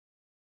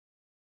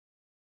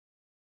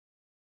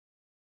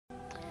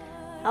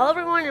Hello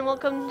everyone and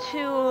welcome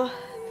to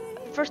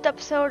the first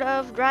episode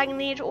of Dragon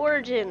Age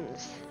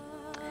Origins.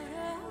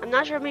 I'm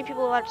not sure how many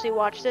people will actually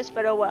watch this,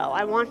 but oh well.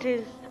 I want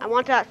to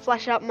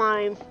flesh out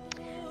my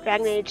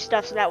Dragon Age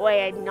stuff so that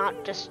way I'm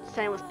not just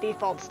staying with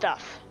default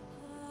stuff.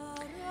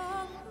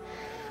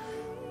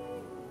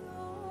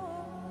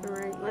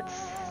 Alright, let's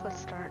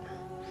start.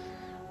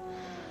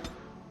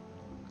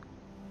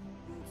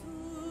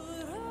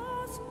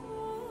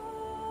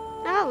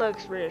 That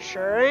looks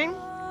reassuring.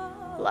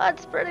 Blood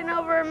spreading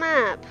over a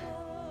map.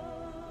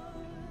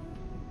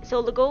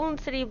 So the golden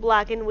city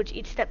blackened, which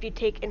each step you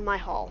take in my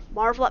hall.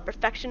 Marvel at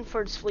perfection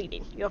for its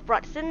fleeting. You have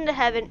brought sin to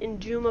heaven and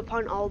doom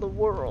upon all the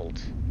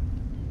world.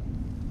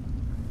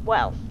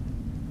 Well.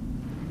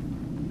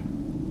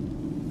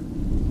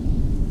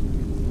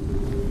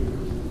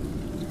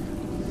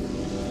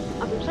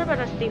 I'm sorry about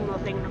that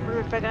steamroll thing. I'm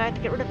wondering if I have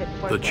to get rid of it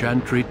before The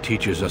Chantry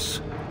teaches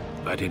us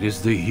that it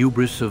is the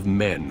hubris of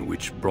men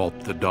which brought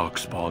the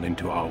Darkspawn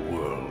into our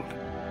world.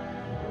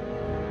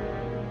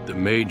 The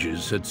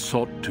mages had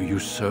sought to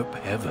usurp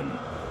heaven,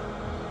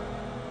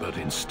 but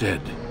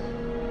instead,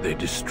 they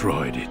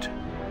destroyed it.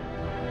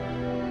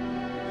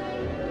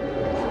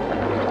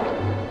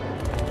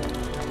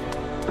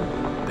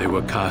 They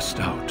were cast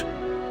out,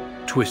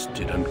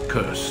 twisted and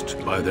cursed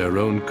by their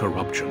own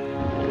corruption.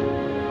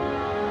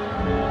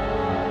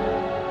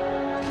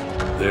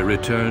 They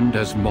returned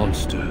as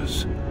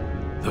monsters,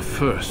 the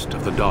first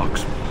of the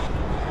Darkspawn.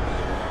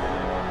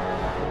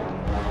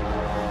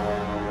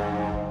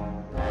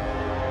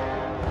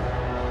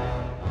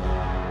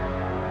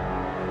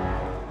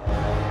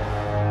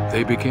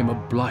 They became a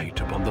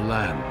blight upon the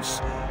lands,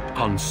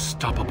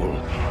 unstoppable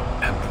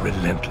and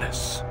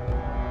relentless.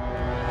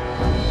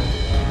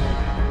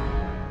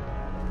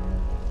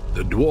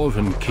 The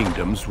Dwarven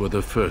kingdoms were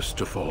the first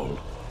to fall,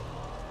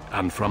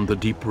 and from the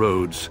deep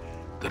roads,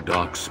 the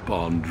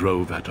Darkspawn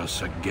drove at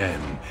us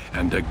again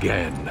and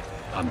again,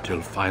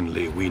 until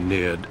finally we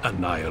neared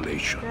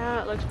annihilation.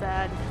 Yeah, it looks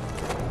bad.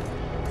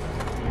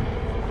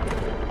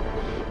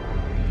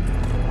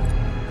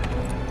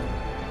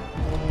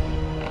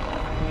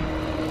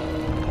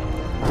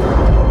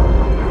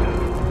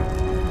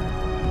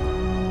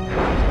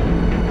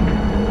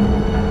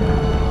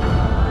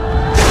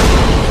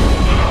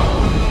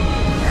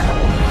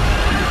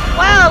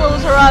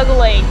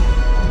 Ugly.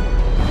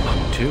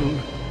 Until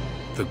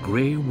the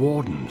Grey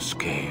Wardens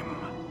came.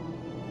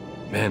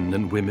 Men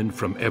and women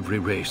from every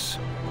race,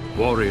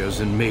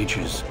 warriors and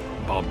mages,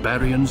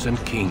 barbarians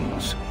and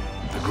kings.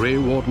 The Grey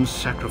Wardens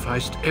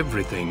sacrificed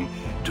everything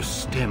to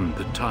stem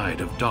the tide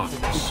of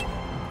darkness,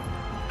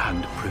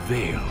 and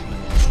prevailed.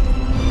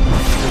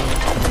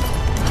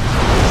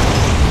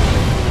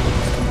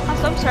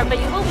 Also, I'm sorry, but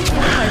you will be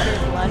seeing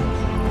Harrowing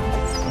blood.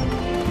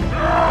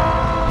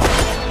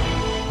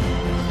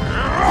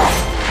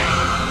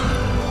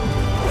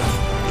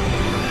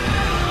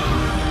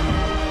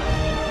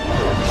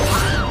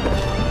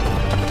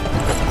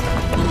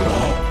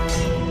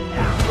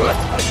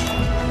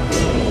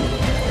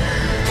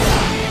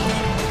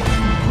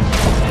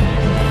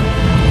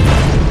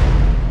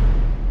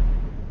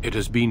 It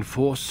has been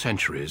 4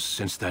 centuries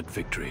since that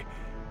victory,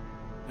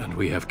 and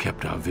we have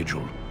kept our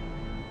vigil.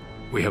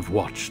 We have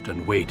watched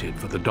and waited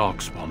for the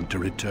Darkspawn to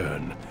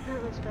return.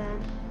 That was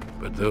bad.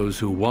 But those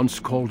who once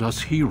called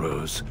us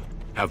heroes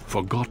have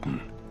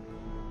forgotten.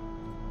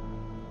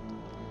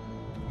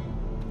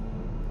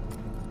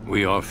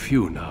 We are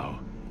few now,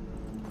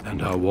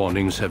 and our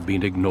warnings have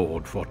been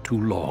ignored for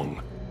too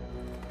long.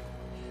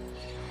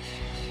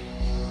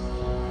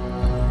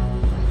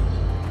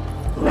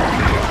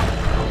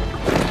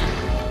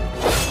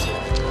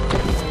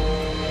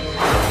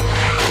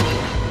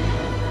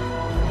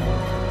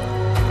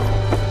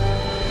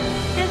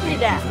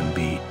 Even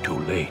be too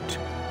late.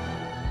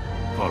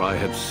 For I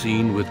have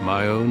seen with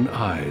my own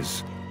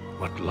eyes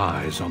what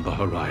lies on the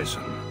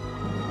horizon.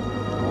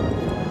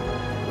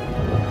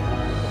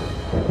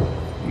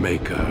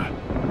 Maker,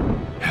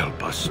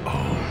 help us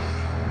all.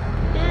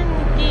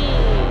 Indeed.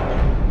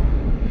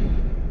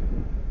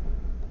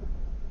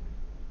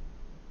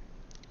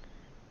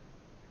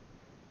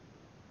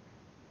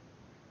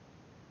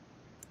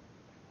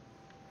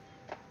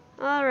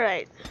 All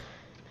right.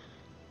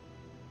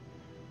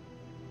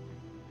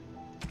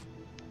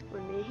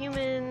 A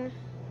human,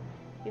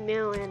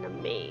 female, and a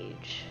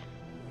mage.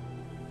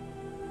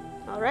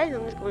 Alright,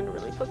 I'm just going to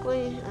really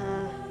quickly.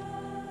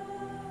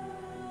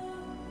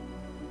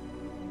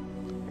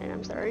 And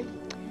I'm sorry.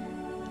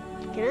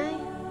 Can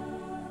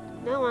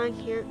I? No, I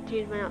can't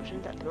change my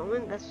options at the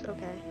moment. That's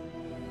okay.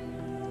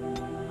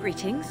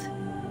 Greetings.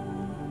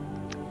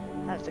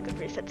 That's a good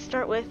reset to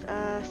start with.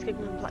 Skin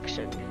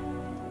complexion.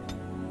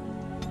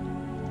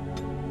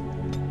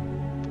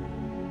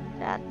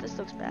 This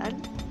looks bad.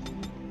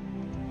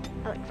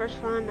 I like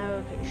first one,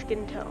 okay,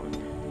 skin tone.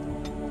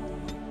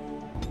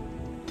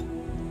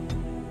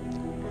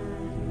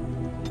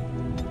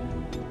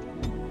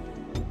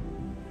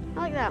 I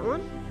like that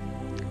one.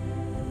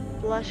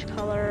 Blush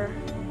color.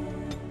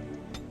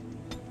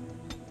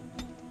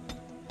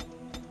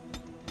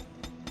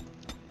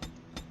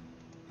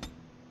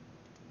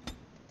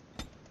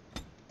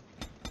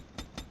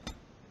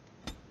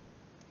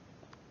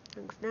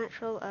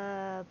 natural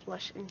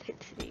blush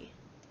intensity.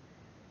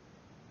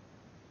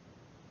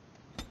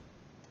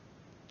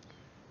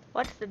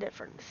 What's the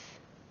difference?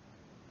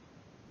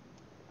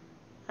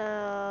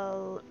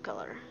 Lip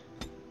color.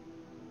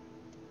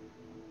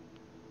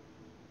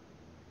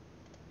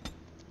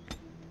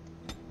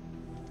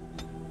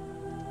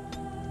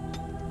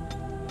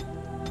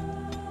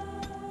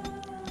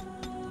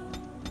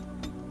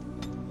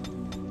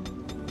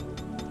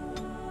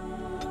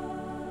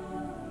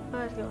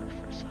 Let's go with the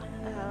first one.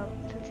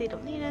 Since you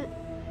don't need it,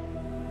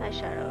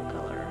 eyeshadow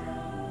color.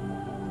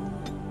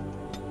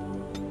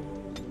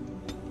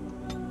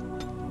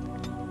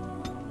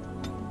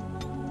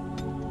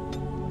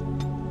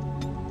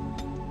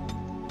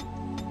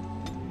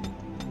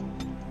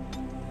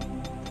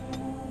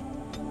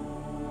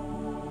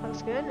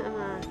 Looks good.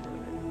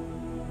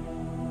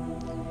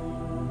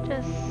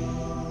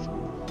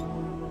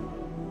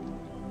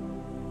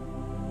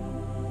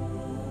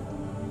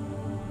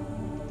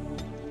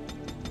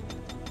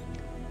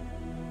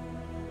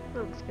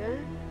 Looks good.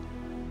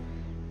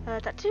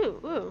 Tattoo.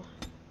 Ooh.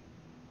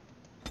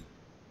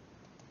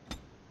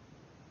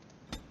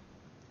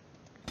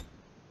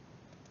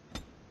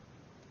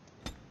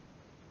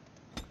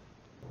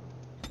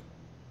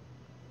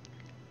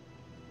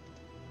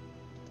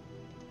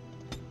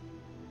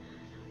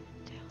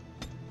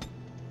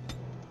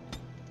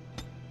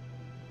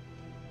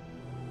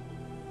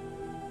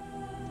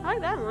 I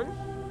like that one.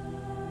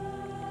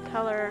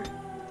 Color.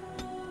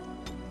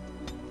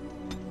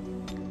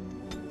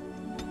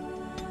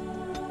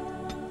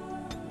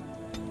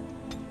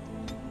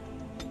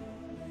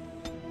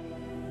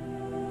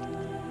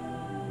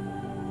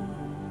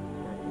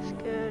 That is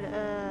good.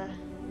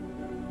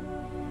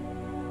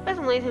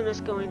 Presently, I'm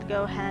just going to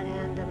go ahead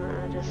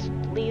and just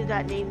leave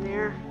that name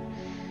there.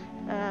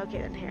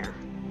 Okay, then hair.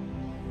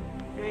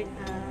 Right.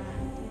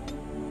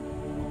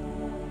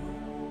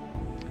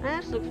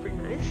 That looks pretty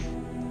nice.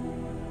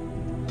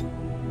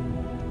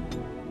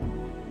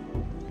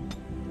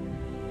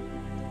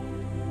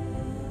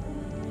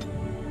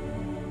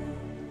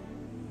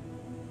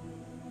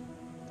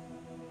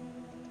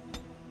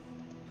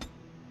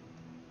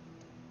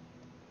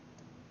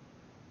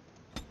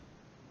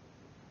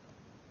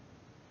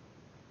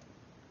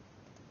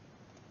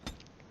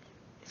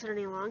 Is there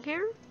any long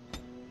hair?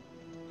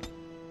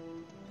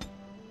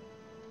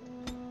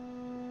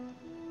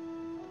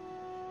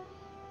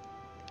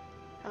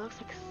 That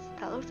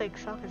looks like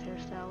Sokka's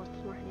hairstyle with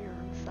more hair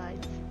on the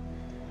sides.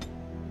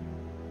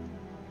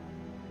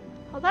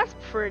 Oh, that's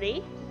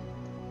pretty.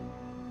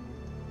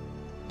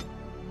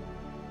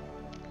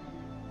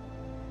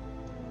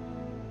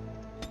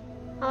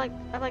 I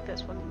like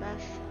this one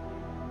best.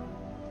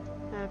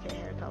 Okay,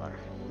 hair color.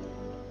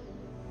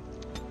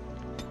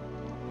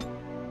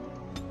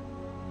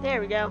 There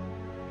we go.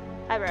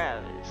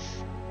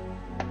 Eyebrows.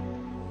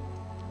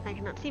 I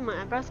cannot see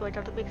my eyebrows, so I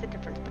doubt it makes a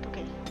difference, but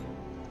okay.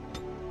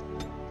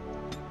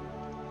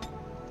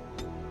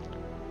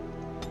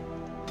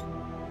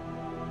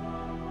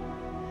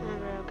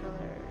 Eyebrow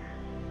color.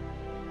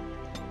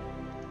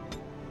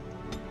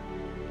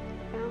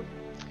 Well,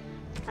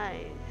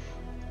 eyes.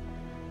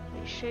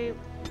 Eye shape.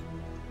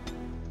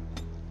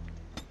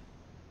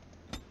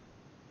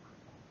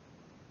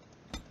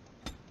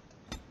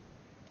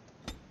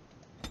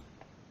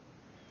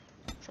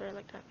 Sorry, I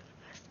like that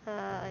best.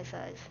 Eye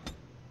size.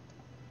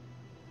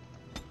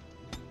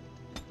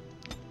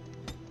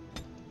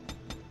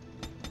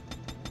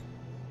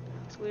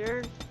 That's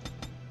weird.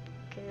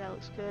 Okay, that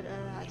looks good.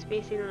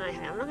 Spacing and eye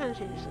height. I'm not gonna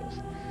change this.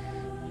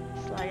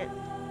 Slide it.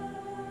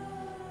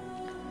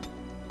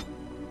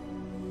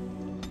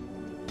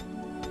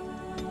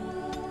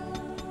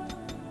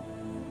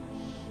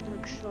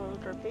 Looks a little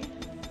drippy.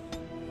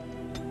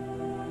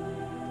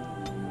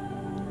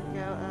 There we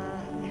go.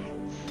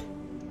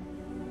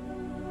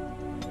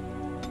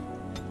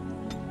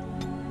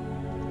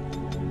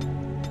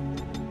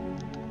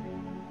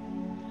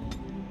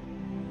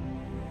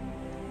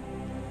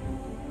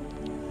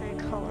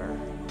 Color.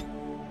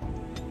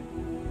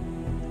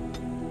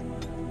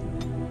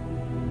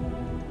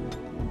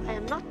 I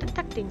am not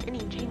detecting any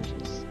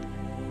changes.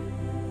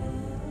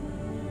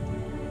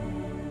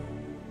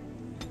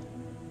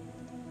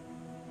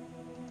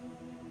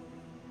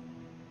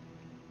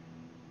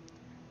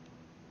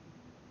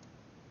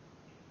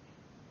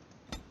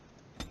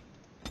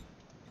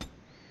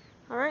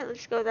 Alright,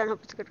 let's go then.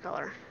 Hope it's a good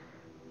color.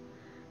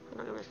 I'm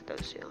not gonna mess with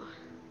those two.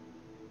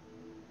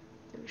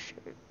 Let me show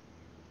you.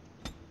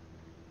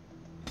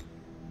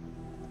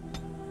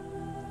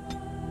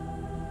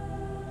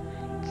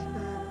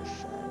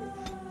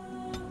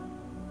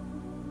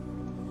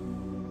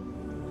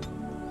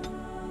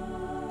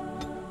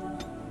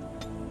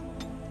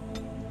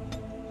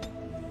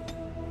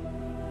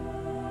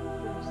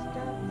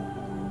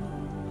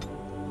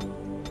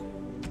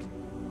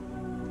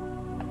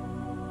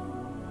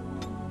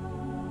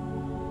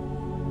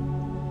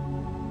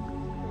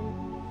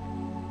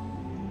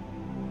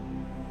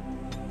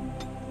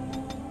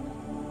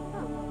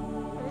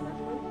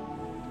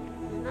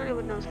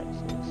 Knows how to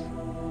use.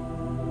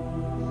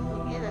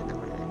 Okay, that's not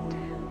what I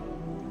meant.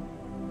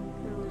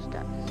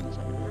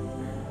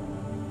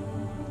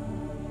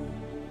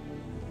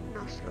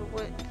 Also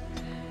wood.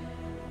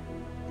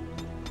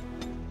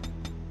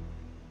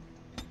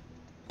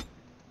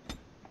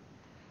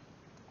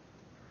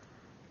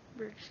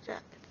 Bridge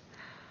depth.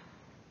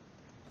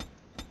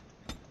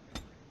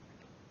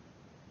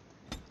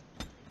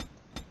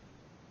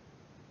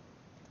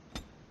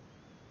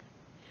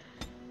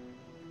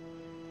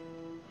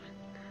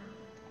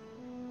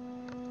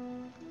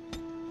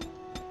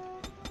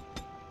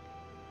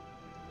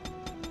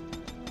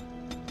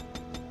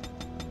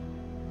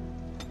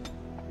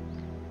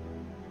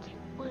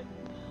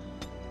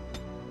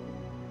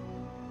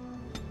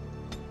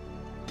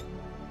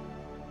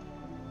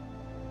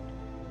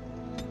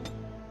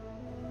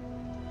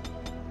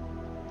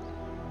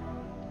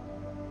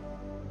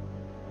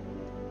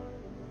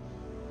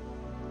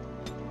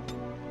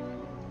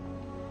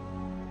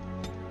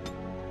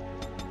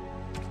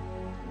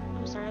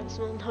 Sorry, I have a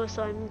small nose,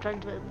 so I'm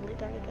trying to emulate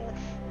that, I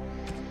guess.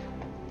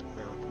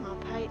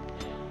 Mouth height.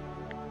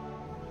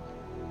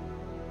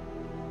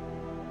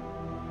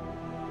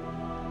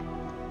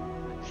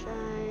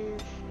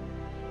 Size.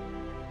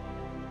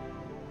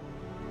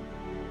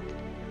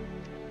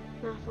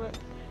 Mouth width.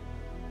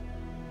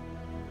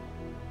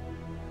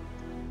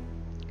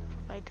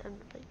 4x10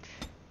 plates.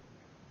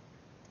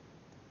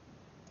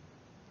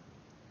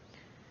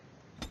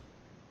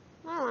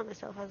 Well, I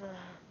myself has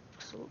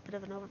just a little bit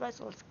of an overbite,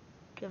 so let's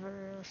give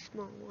her a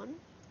small one.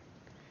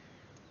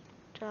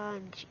 Jaw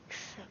and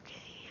cheeks,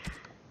 okay.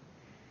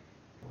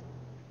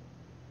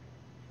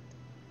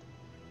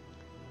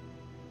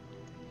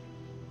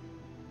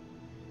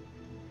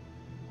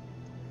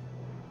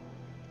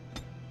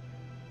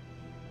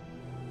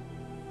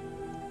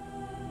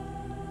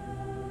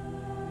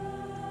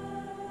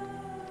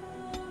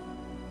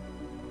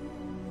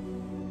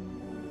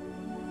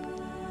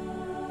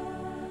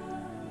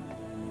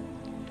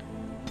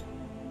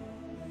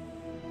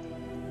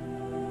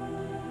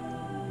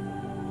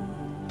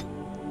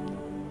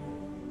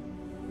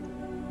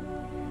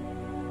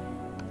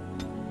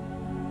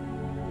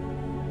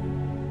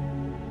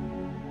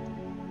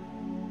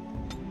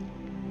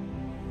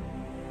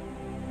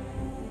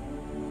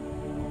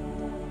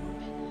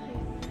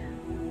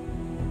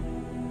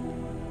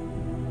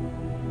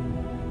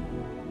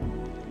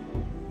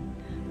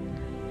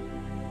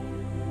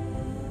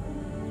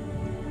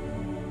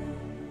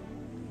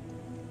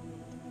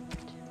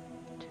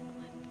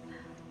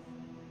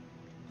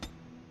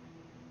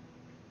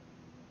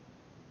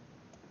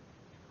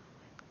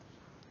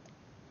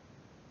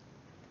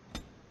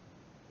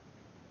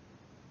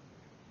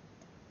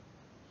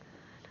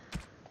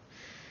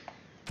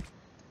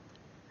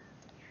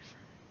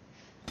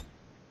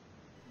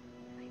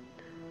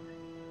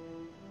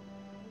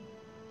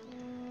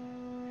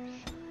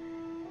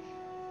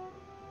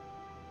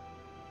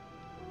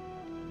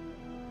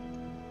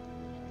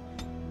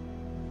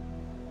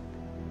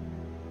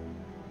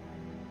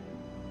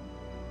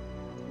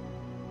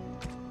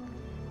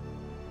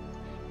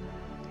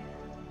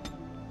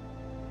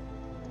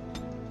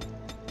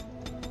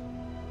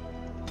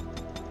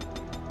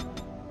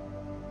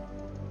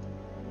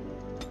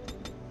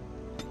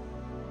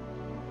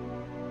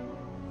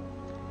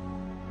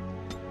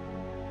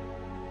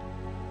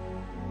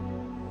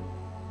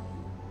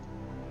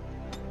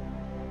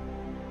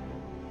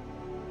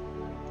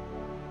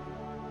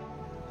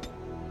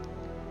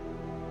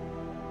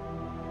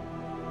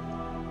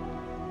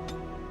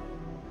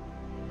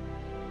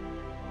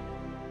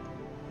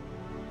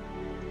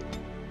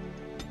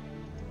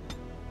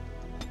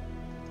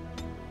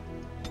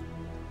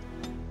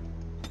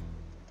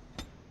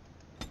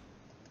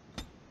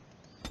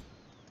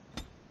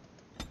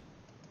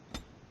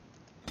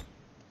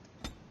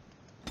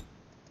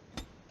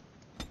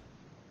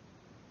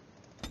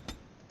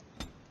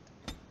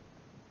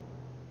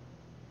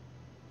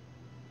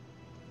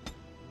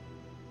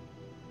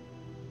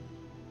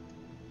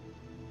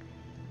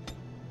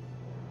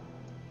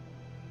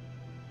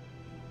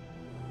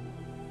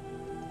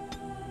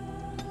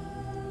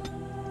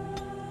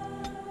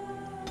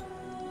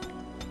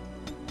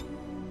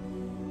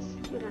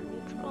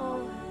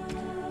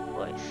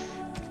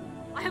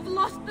 I have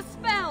lost the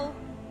spell!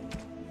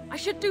 I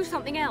should do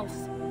something else.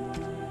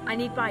 I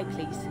need buy,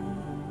 please.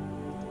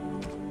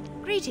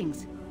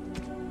 Greetings.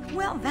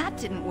 Well, that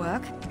didn't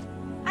work.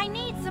 I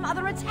need some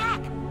other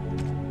attack.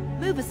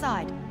 Move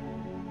aside.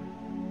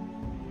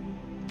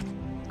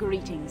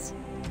 Greetings.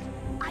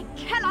 I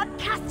cannot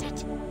cast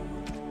it!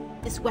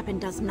 This weapon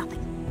does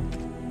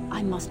nothing.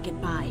 I must get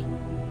by.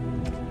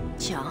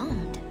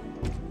 Charmed.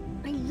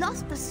 I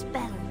lost the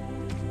spell.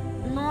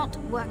 Not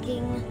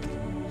working.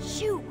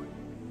 Shoo!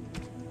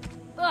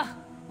 Ugh!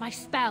 My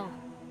spell.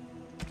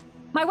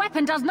 My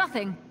weapon does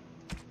nothing.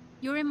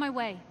 You're in my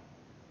way.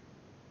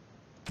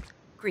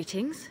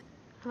 Greetings.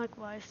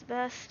 Likewise,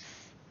 best.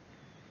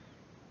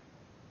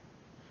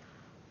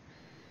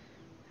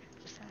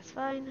 That's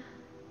fine.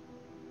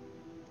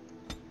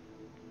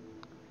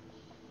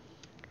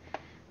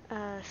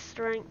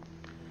 Strength.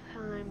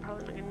 I'm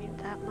probably not gonna need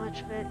that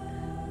much of it.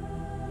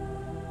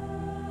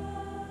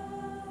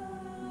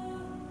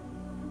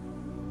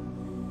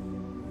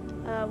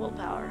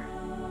 Willpower.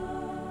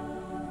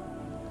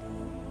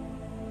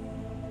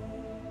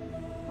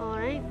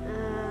 Alright,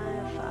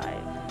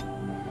 5.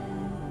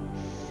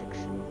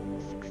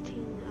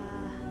 16,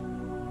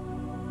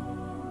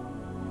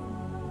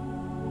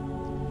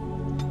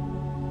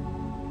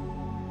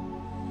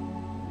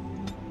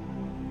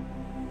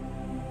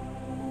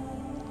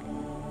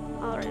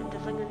 Alright, I'm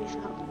definitely gonna need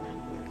some help.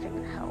 I'm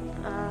gonna help.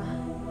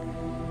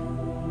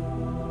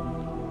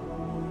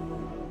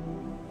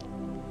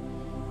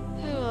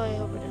 Oh, I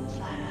hope it didn't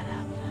slide that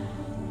up.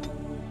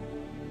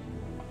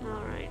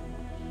 Alright.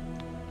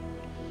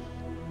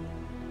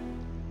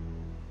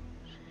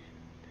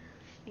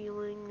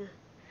 Healing,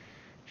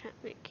 chat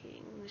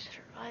making,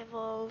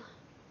 survival,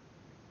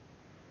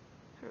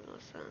 herbal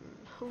sun,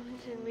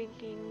 potion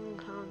making,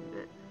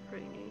 combat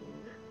training.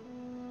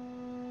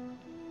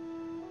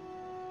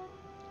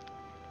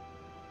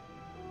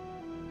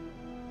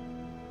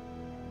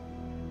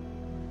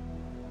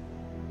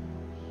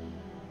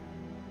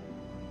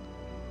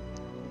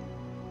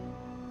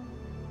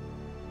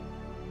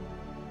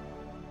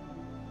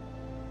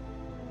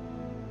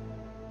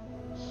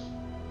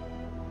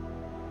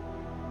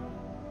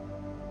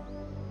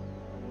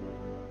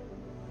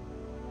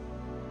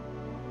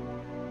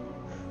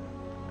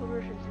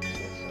 Conversion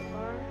success so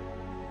far.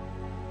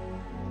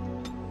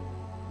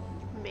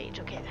 Mage,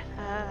 okay then.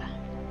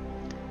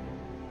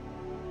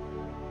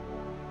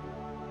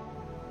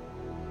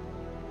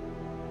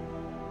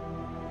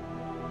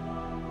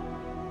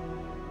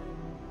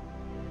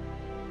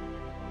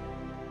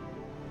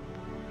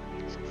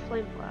 Some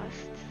flame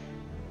blast.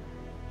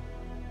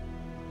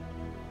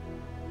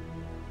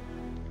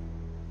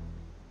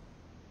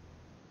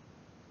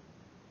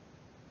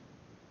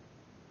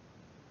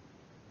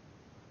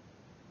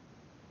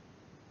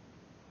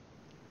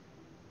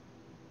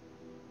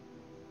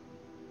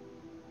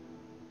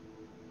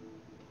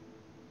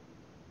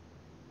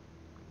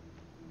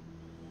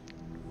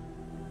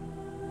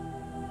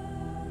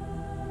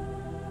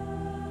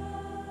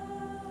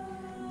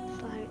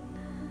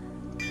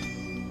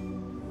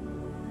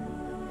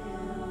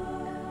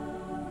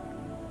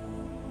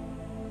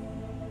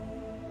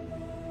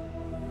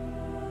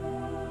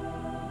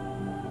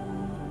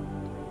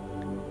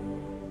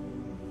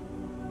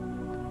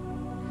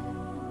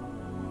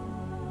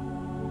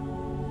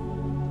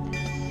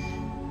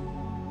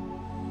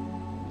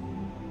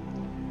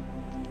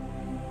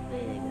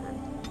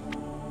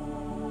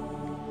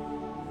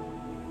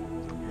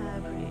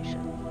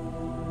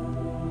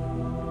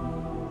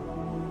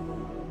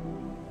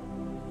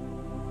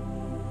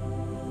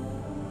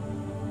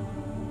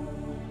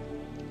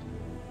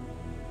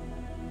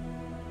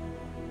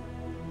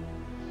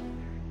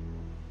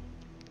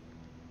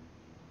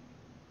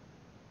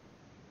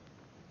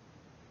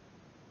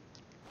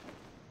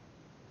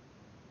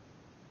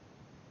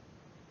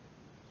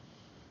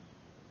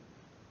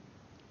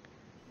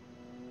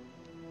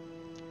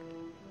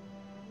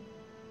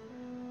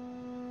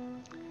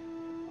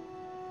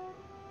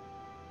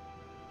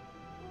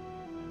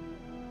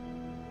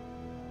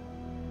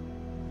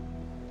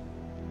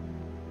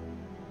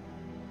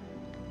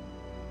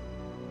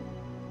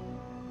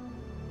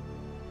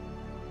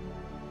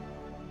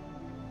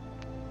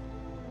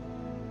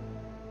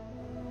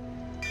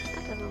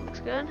 Looks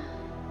good.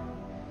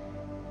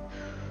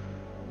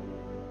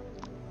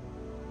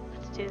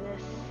 Let's do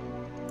this.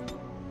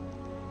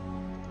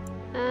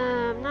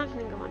 I'm not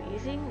gonna go on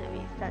easy.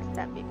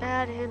 That'd be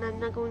bad, and I'm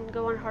not going to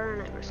go on hard or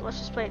nightmare. So let's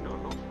just play it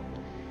normal.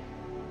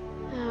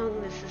 Oh,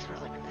 this is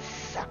really gonna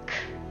suck.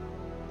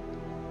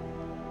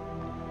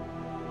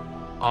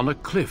 On a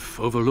cliff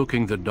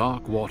overlooking the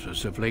dark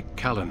waters of Lake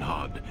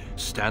Calenhad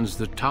stands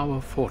the tower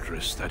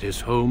fortress that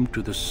is home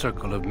to the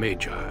Circle of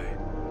Magi.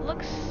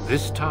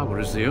 This tower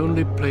is the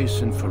only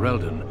place in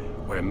Ferelden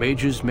where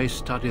mages may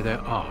study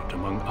their art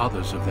among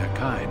others of their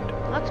kind.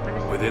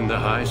 Within the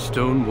high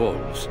stone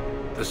walls,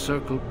 the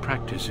Circle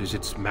practices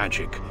its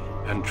magic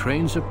and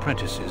trains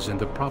apprentices in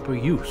the proper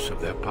use of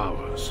their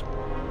powers.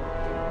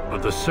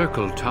 But the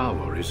Circle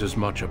Tower is as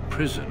much a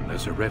prison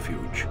as a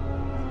refuge.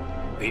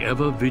 The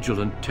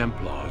ever-vigilant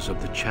Templars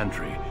of the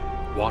Chantry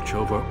watch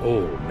over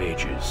all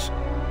mages,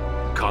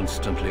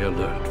 constantly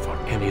alert for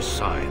any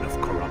sign of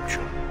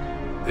corruption.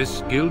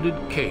 This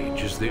gilded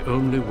cage is the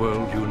only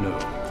world you know.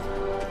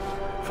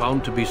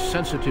 Found to be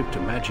sensitive to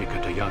magic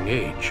at a young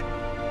age,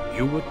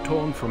 you were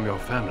torn from your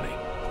family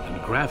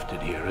and grafted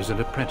here as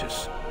an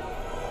apprentice.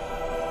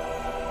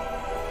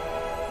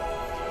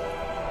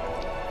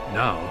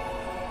 Now,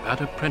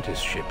 that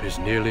apprenticeship is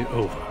nearly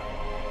over.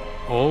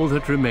 All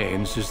that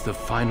remains is the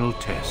final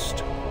test,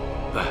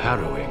 the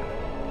Harrowing.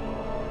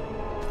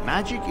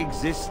 Magic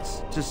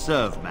exists to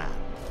serve man,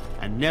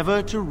 and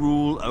never to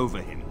rule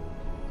over him.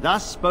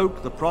 Thus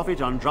spoke the prophet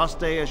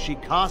Andraste as she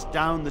cast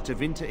down the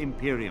Tevinter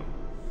Imperium,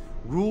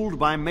 ruled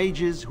by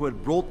mages who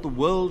had brought the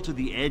world to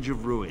the edge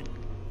of ruin.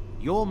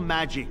 Your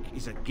magic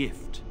is a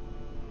gift,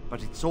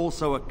 but it's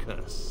also a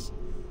curse.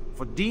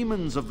 For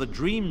demons of the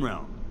Dream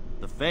Realm,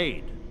 the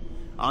Fade,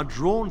 are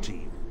drawn to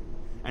you,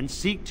 and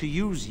seek to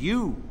use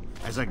you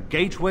as a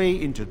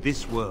gateway into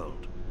this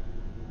world.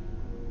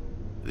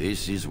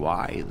 This is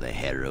why the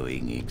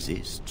harrowing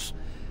exists.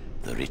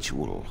 The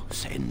ritual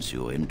sends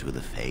you into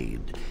the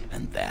Fade,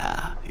 and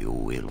there you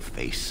will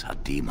face a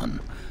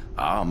demon,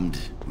 armed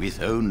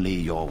with only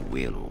your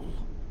will.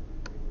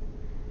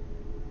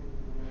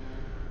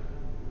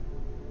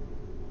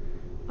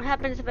 What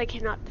happens if I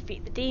cannot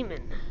defeat the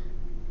demon?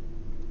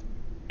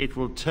 It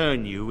will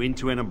turn you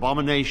into an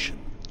abomination,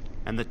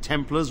 and the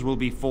Templars will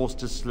be forced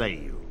to slay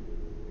you.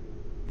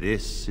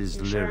 This is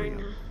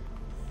Lyrium,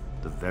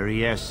 the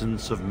very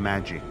essence of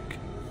magic,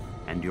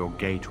 and your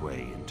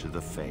gateway into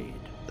the Fade.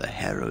 The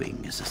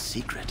harrowing is a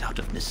secret out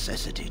of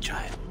necessity,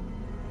 child.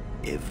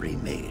 Every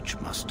mage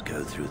must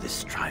go through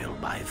this trial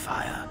by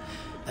fire.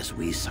 As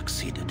we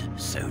succeeded,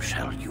 so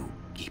shall you.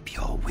 Keep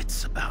your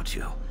wits about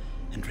you,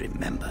 and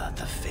remember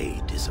the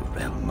Fade is a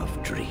realm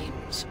of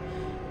dreams.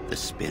 The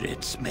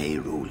spirits may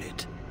rule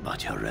it,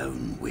 but your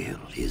own will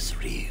is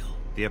real.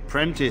 The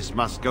apprentice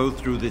must go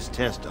through this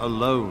test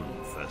alone,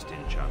 First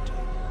Enchanter.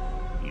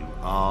 You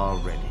are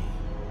ready.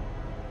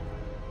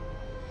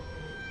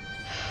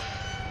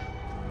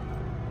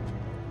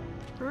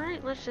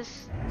 Alright, let's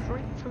just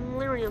drink some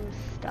lyrium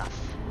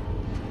stuff.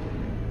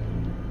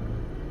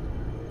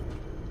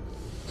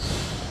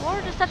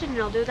 Or just touching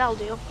mildew, that'll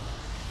do.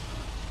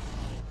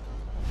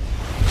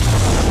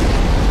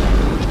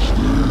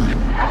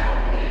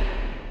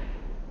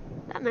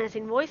 That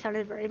menacing voice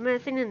sounded very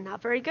menacing and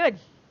not very good.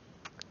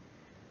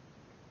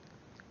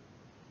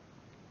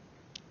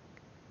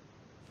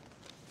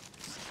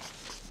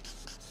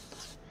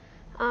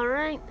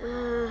 Alright,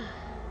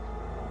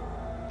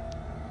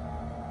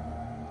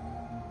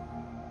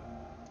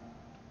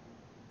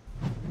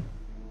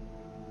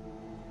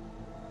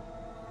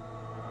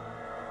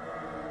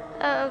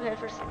 okay,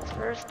 first things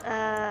first,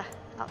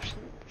 options.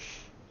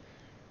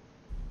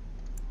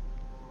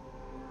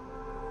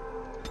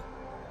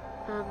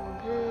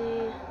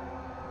 Okay.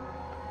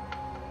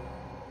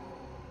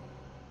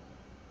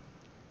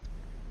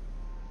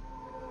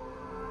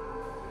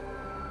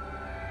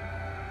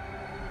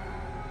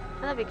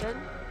 That'd be good.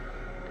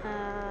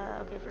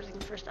 Okay, first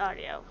things first,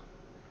 audio.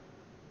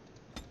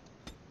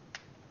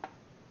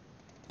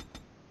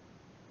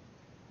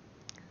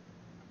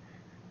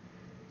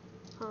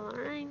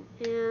 Alright,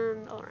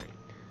 and alright.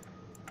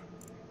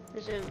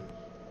 Resume.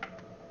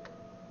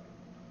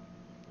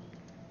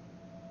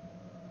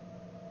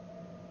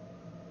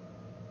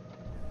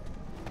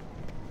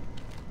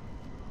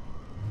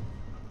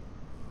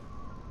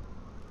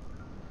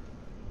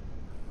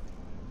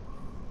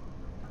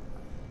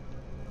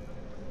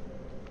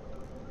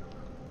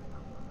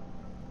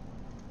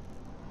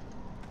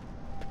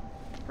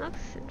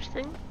 That's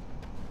interesting.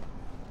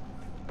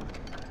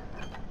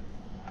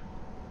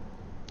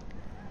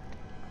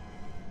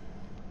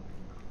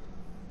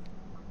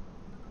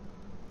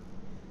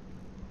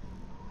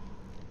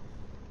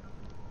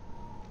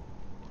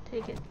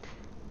 Take it.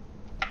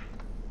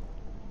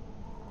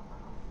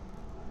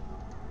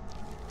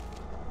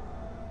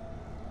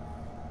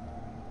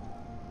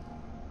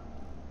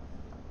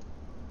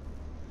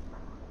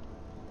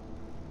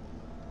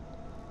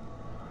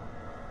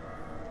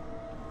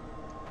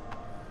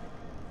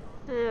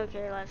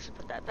 Okay, let's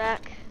put that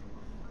back.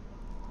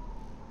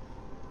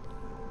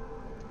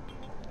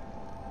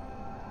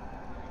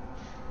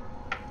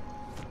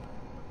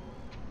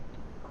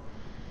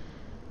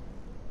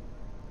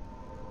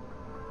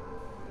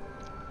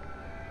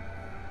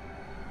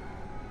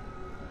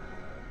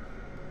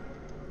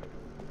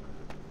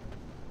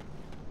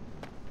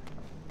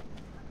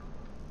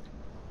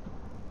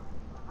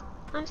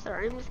 I'm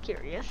sorry, I'm just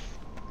curious.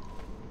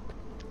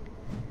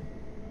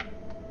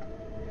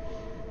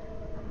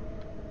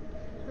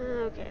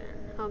 Okay,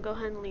 then. I'll go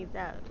ahead and leave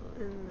that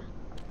in.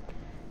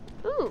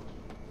 Ooh!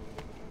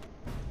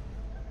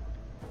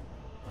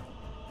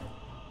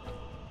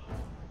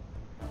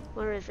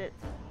 Where is it?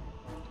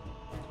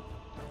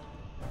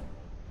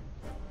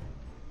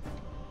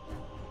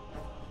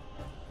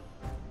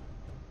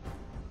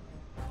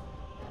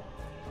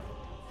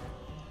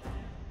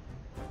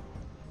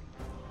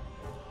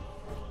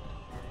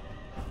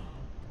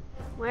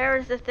 Where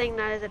is the thing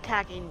that is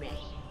attacking me?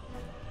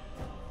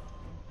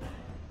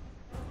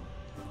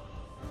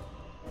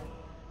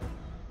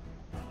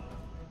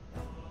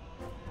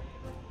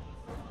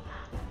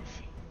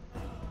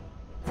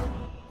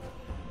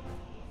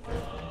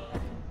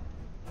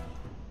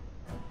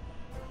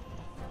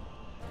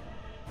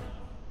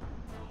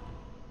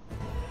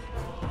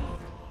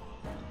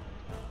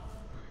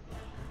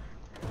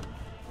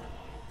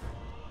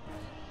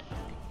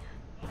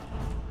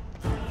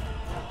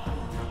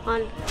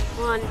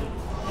 One.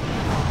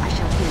 I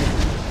shall hear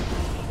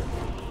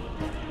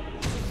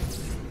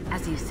it.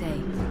 As you say.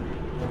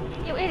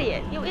 You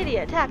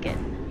idiot, attack it.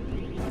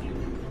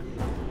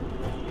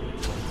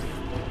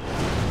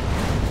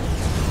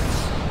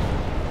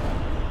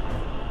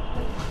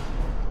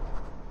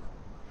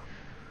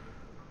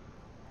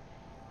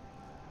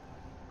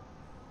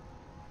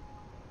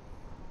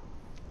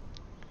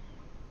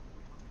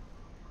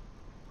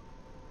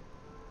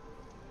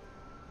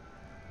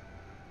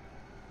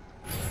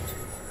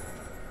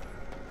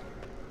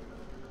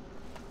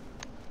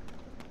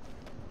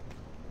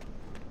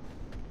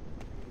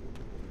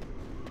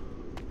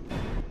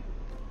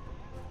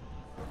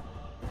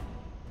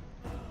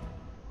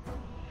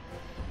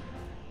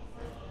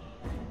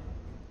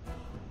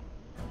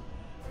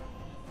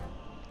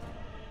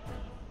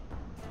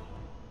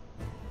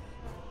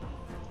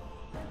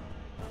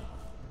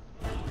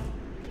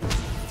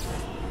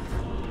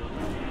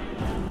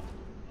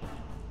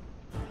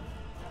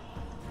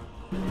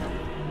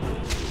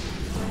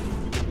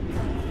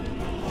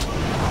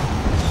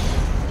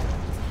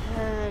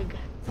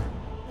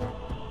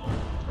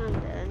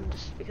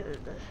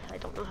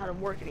 to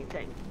work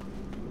anything.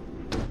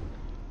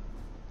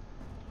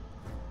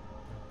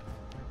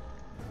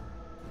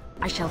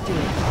 I shall do it.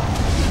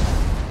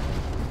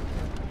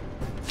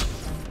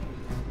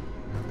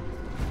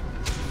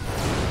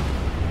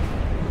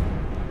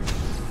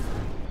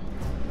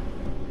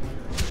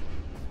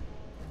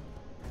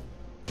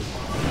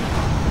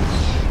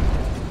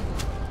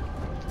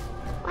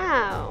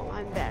 Wow,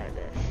 I'm bad at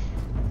this.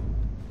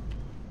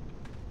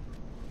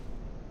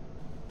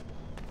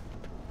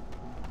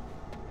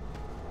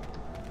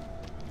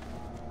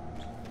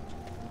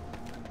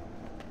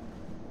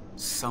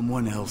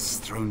 Someone else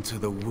thrown to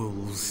the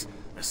wolves,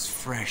 as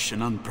fresh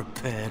and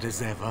unprepared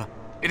as ever.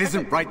 It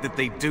isn't right that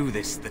they do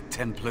this, the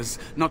Templars.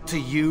 Not to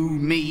you,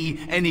 me,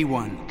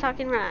 anyone.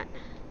 Talking rat.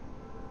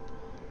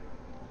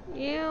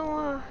 You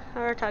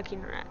are a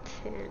talking rat.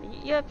 And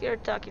yep, you're a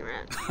talking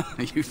rat.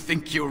 You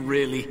think you're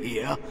really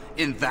here?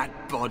 In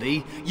that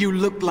body? You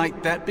look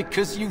like that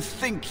because you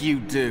think you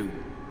do.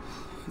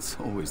 It's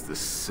always the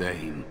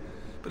same.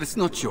 But it's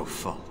not your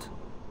fault.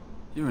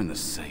 You're in the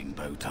same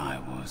boat I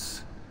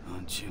was,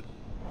 aren't you?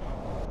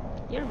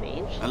 You're a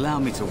mage? Allow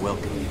me to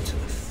welcome you to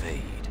the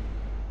Fade.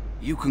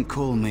 You can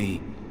call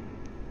me,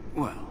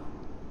 well,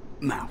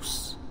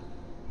 Mouse.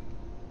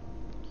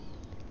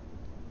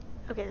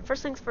 Okay, the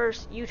first things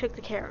first, you took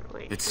the carrot.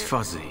 Wait. It's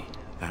fuzzy,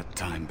 that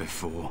time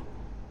before.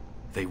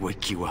 They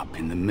wake you up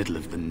in the middle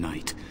of the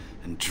night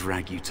and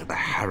drag you to the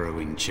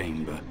Harrowing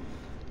chamber.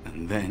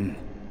 And then,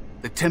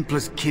 the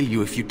Templars kill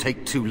you if you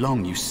take too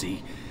long, you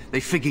see. They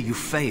figure you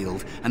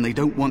failed, and they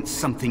don't want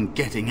something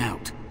getting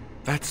out.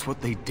 That's what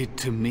they did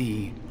to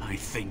me, I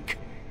think.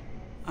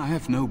 I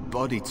have no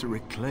body to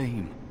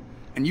reclaim,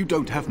 and you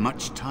don't have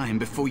much time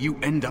before you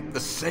end up the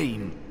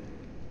same.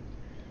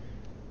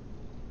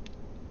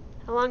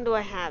 How long do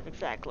I have,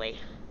 exactly?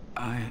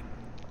 I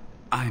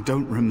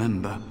don't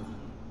remember.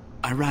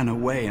 I ran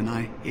away and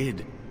I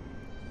hid.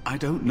 I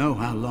don't know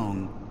how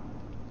long.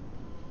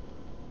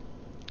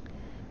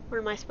 What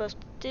am I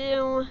supposed to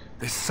do?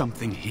 There's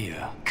something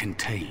here,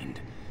 contained,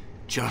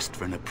 just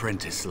for an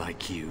apprentice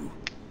like you.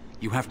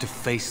 You have to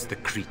face the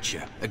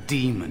creature, a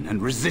demon,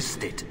 and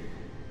resist it.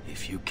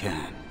 If you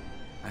can.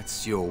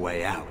 That's your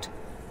way out.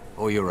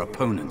 Or your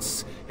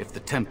opponents, if the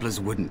Templars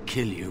wouldn't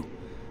kill you.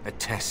 A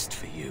test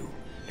for you.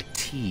 A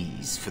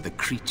tease for the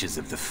creatures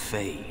of the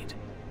Fade.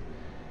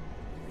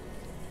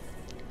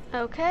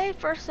 Okay,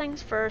 first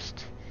things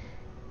first.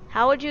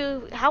 How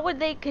would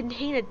they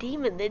contain a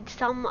demon?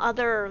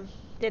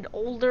 Did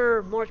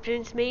older, more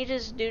experienced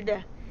mages do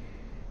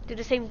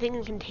the same thing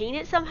and contain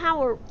it somehow,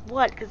 or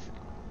what?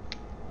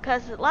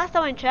 Because last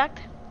time I checked,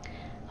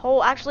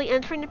 actually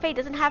entering the Fate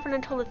doesn't happen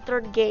until the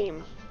 3rd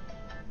game.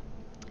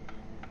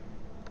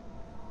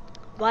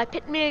 Why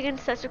pit me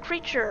against such a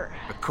creature?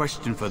 A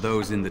question for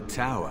those in the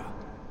tower.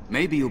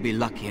 Maybe you'll be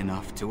lucky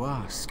enough to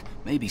ask.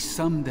 Maybe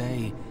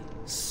someday,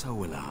 so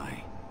will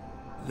I.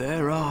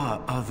 There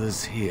are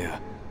others here.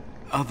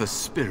 Other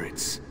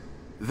spirits.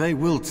 They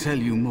will tell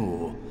you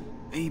more.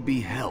 Maybe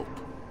help.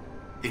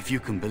 If you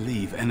can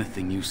believe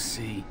anything you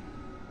see.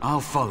 I'll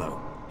follow,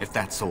 if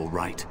that's all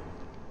right.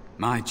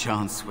 My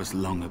chance was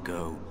long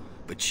ago,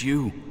 but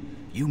you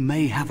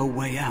may have a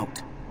way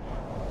out.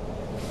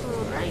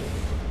 Alright.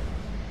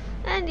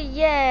 And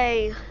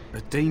yay!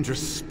 A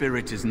dangerous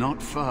spirit is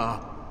not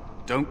far.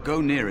 Don't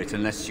go near it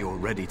unless you're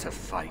ready to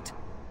fight.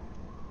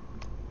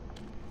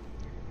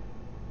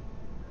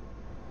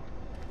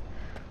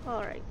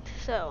 Alright,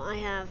 so I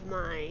have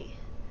my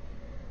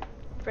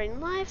Drain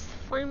Life,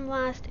 Flame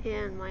Blast,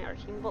 and my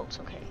Arcane Bolts,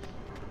 okay.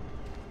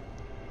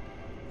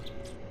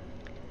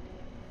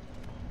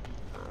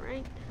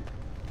 Alright.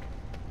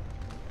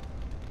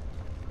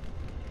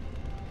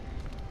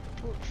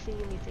 Don't see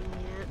anything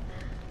yet.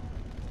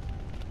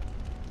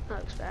 That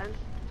looks bad.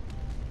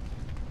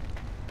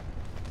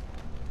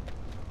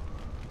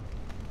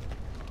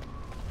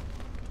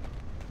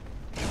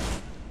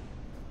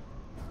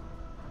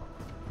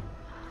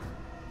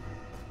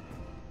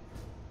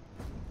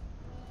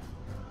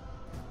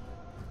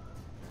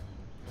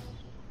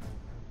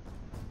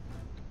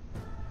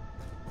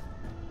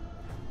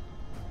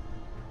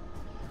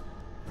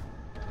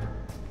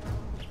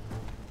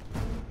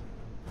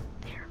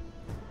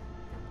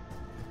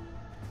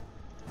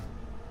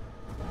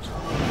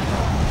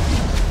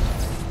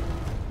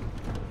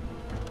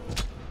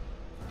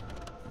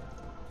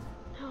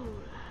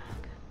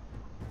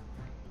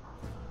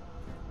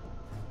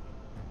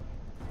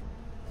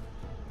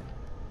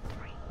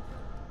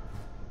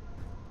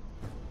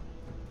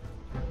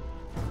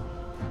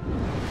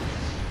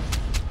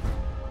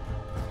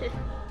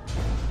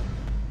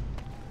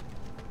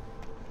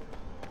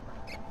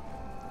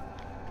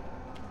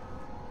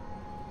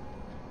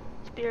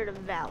 Spirit of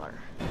Valor.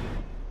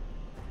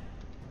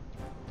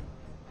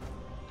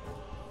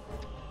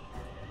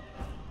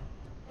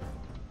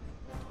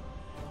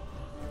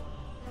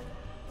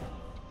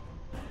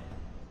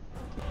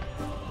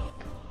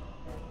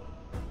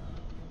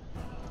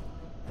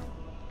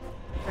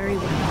 Very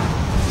well.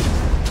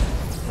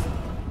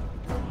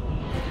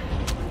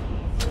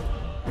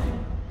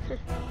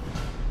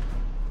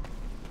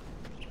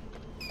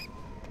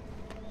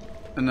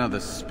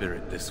 Another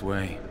spirit this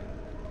way.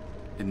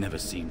 It never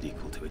seemed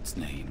equal to its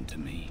name to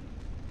me.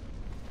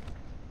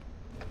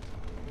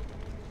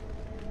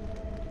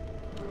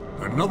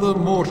 Another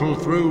mortal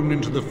thrown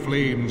into the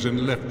flames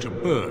and left to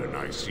burn,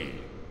 I see.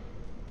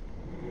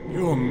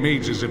 Your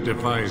mages have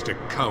devised a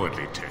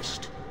cowardly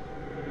test.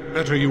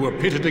 Better you were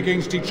pitted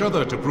against each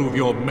other to prove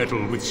your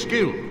mettle with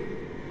skill,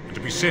 and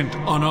to be sent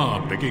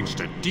unarmed against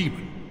a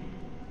demon.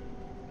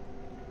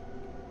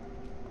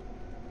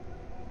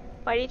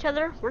 Fight each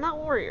other? We're not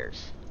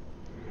warriors.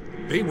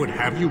 They would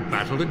have you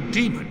battle a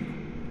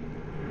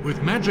demon.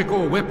 With magic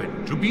or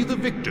weapon, to be the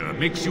victor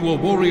makes you a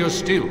warrior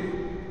still.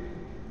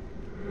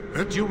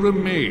 That you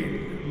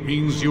remain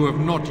means you have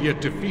not yet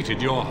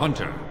defeated your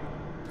hunter.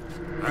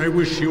 I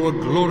wish you a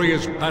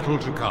glorious battle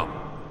to come.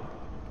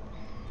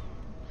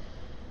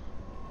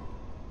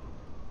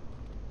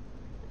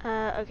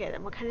 Okay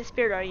then, what kind of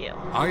spirit are you?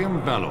 I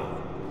am Valor,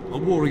 a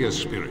warrior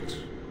spirit.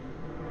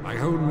 I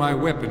hone my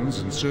weapons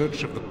in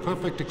search of the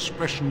perfect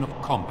expression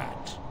of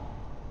combat.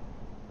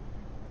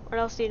 What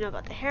else do you know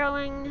about the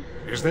Harrowing?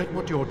 Is that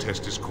what your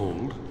test is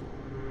called?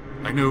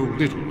 I know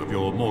little of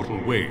your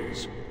mortal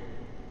ways.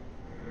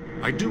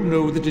 I do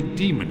know that a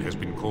demon has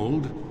been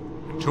called,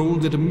 and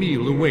told that a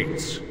meal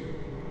awaits.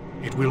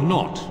 It will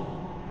not,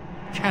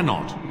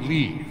 cannot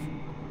leave,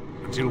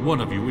 until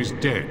one of you is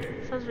dead.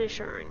 Sounds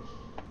reassuring.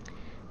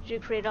 Did you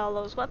create all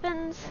those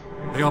weapons?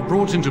 They are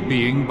brought into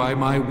being by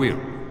my will.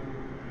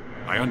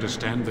 I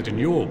understand that in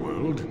your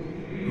world,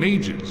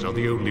 mages are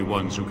the only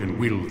ones who can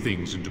will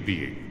things into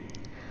being.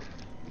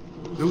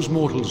 Those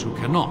mortals who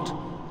cannot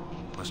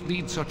must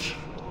lead such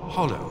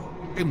hollow,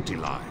 empty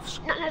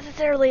lives. Not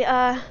necessarily,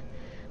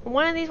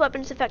 one of these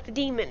weapons affect a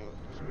demon.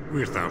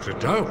 Without a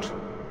doubt.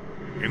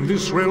 In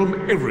this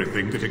realm,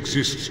 everything that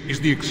exists is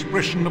the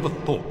expression of a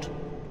thought.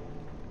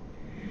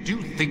 Do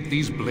you think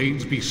these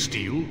blades be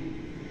steel?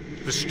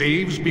 The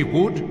staves be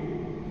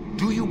wood?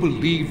 Do you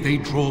believe they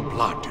draw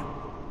blood?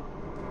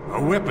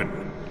 A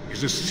weapon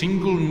is a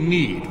single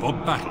need for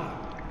battle,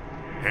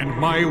 and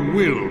my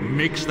will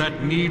makes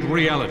that need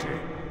reality.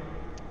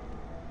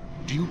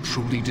 Do you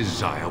truly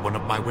desire one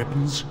of my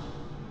weapons?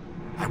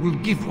 I will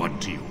give one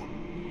to you,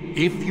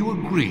 if you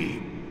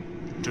agree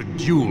to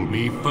duel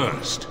me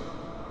first.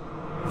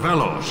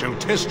 Valor shall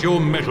test your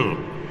mettle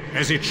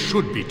as it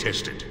should be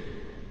tested.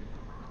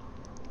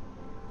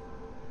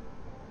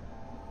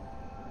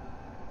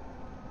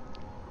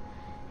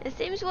 It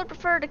seems you would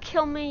prefer to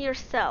kill me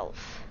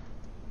yourself.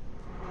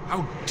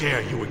 How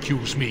dare you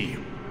accuse me?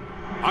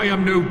 I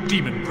am no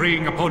demon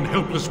preying upon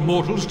helpless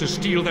mortals to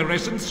steal their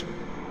essence.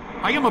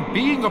 I am a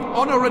being of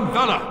honor and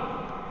valor.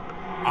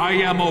 I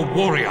am a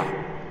warrior.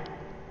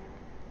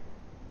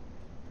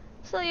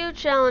 So you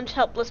challenge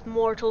helpless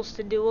mortals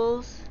to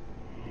duels?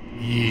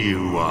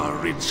 You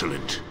are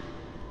insolent.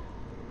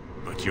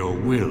 But your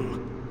will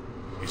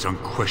is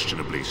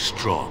unquestionably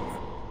strong.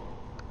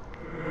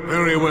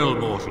 Very well,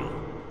 mortal.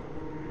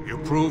 You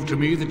prove to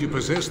me that you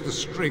possess the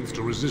strength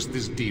to resist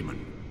this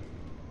demon.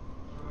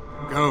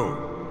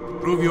 Go,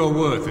 prove your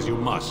worth as you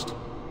must.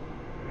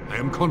 I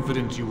am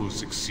confident you will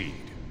succeed.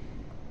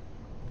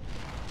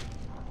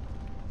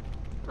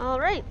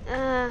 Alright,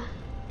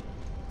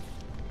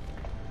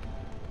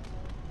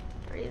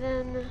 ready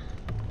then.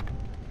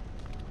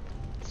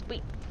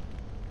 Sweet.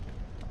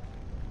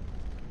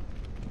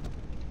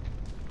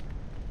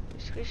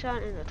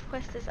 Screenshot and the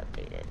quest is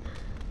updated.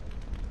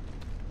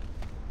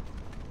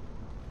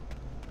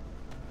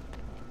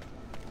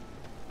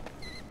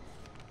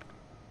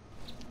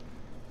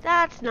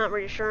 That's not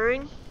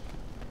reassuring.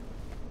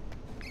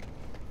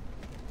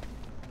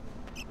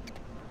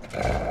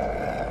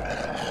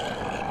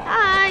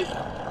 Hi!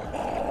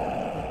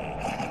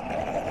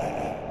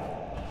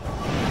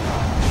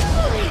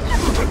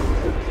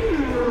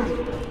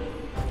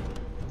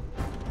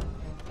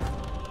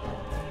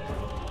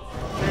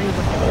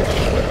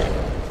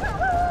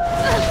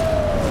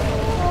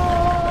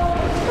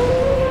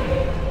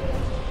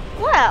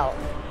 Well.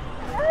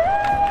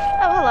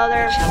 Oh, hello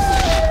there.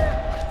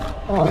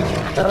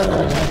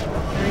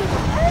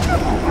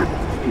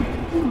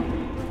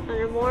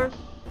 Under more.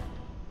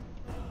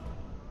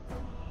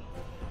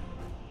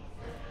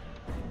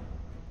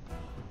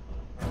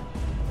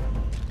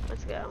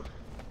 Let's go.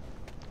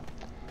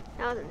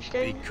 That was Be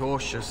interesting.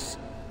 cautious.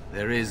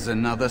 There is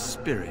another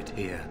spirit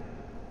here.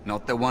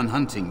 Not the one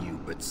hunting you,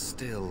 but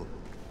still.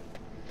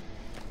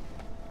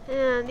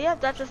 And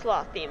yep, that's a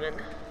sloth demon.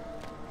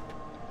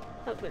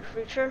 A good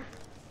creature.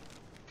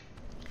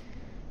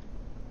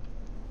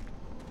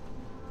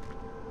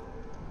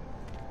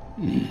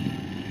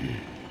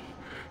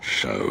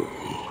 So,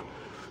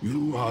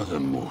 you are the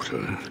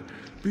mortal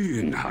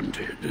being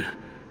hunted.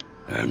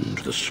 And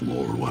the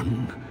small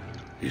one,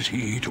 is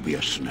he to be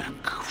a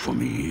snack for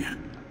me?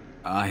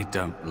 I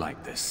don't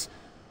like this.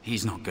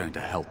 He's not going to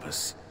help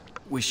us.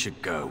 We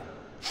should go.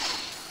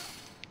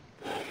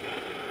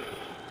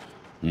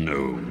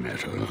 No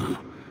matter.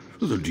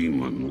 The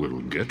demon will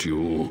get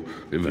you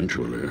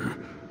eventually.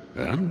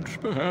 And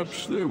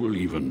perhaps there will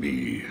even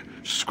be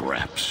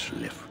scraps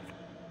left.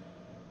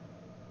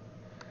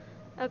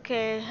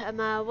 Okay,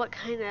 what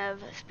kind of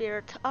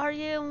spirit are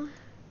you?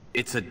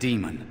 It's a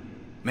demon.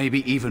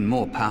 Maybe even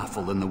more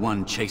powerful than the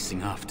one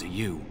chasing after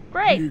you.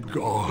 Great! Be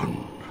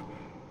gone.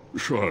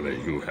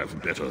 Surely you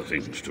have better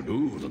things to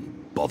do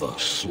than bother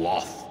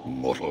Sloth,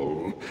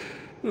 mortal.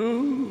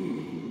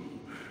 Oh,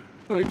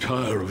 I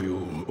tire of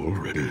you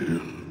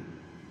already.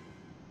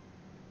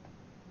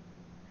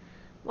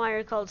 Why are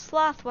you called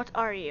Sloth? What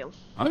are you?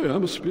 I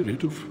am a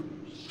spirit of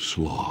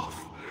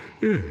Sloth.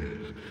 Yes,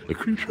 a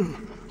creature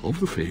of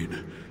the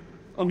Fade.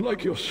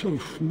 Unlike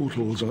yourself,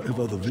 mortals are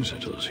ever the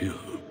visitors here.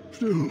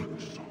 Still,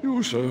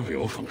 you serve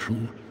your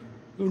function.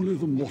 Only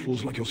the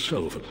mortals like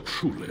yourself are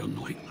truly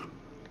annoying.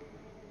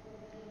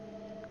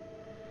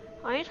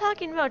 Are you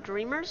talking about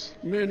dreamers?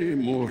 Many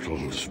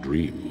mortals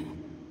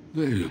dream.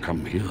 They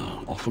come here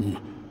often,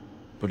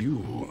 but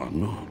you are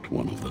not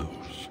one of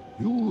those.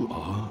 You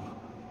are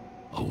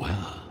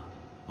aware,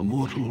 a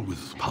mortal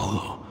with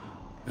power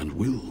and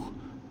will,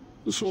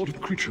 the sort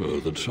of creature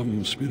that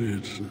some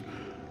spirits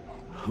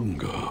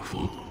hunger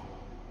for.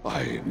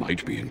 I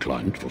might be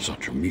inclined for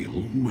such a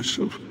meal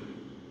myself.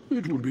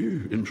 It would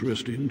be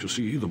interesting to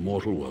see the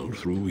mortal world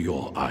through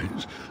your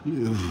eyes,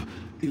 live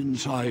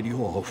inside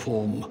your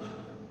form.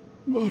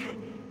 But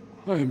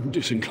I am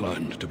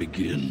disinclined to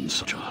begin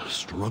such a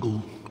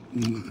struggle.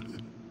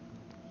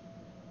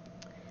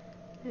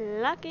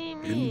 Lucky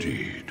me.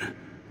 Indeed.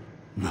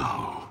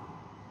 Now,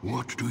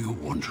 what do you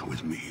want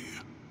with me?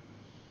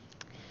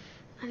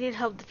 I need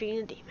help defeating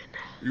a demon.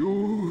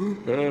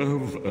 You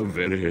have a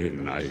very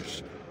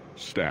nice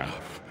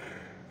staff.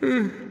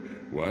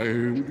 Why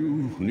would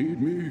you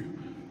need me?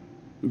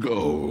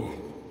 Go.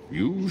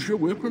 Use your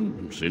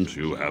weapon, since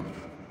you have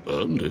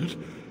earned it.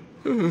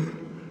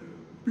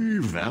 Be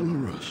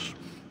valorous.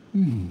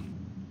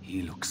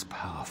 He looks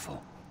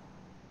powerful.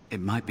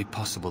 It might be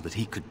possible that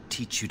he could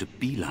teach you to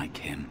be like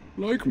him.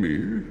 Like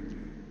me?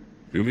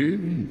 You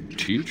mean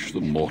teach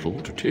the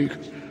mortal to take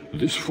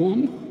this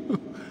form?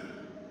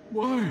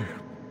 Why?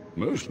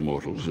 Most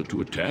mortals are too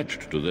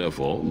attached to their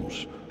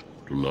forms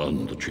to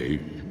learn the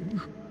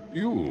change.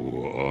 You,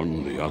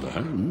 on the other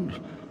hand,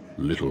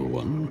 little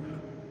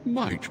one,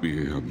 might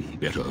be a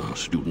better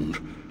student.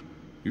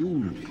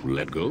 You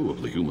let go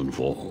of the human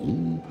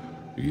form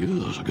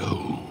years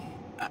ago.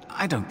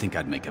 I don't think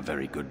I'd make a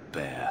very good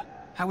bear.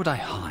 How would I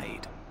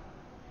hide?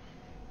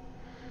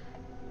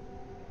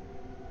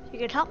 You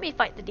can help me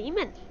fight the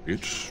demon.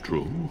 It's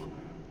true.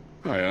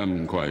 I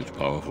am quite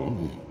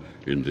powerful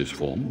in this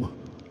form,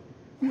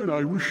 when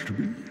I wish to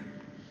be.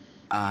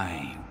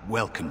 I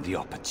welcome the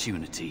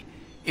opportunity,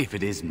 if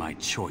it is my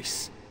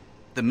choice.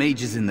 The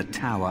mages in the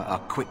tower are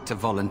quick to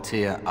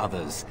volunteer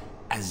others,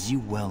 as you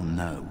well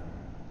know.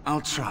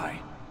 I'll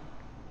try.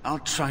 I'll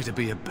try to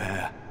be a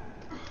bear,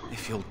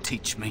 if you'll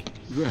teach me.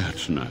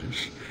 That's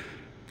nice.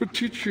 But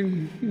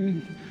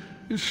teaching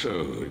is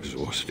so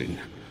exhausting.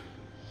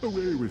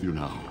 Away with you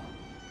now.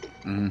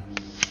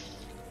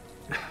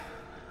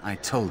 I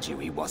told you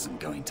he wasn't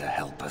going to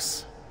help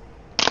us.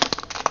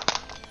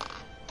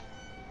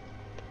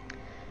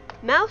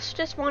 Mouse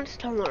just wants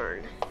to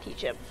learn.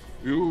 Teach him.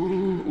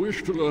 You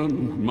wish to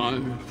learn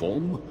my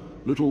form,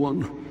 little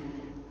one?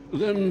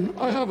 Then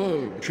I have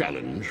a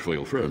challenge for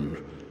your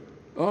friend.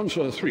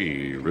 Answer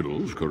 3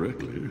 riddles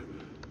correctly,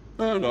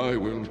 and I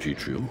will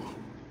teach you.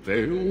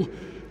 Fail,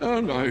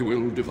 and I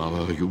will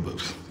devour you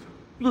both.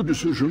 The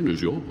decision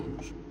is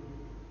yours.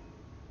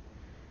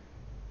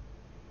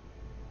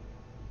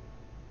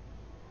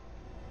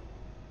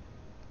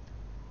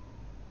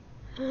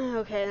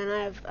 Okay, then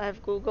I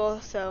have Google,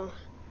 so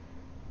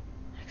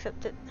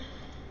accept it.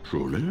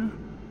 Truly?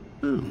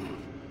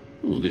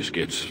 Oh, this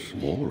gets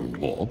more and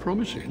more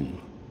promising.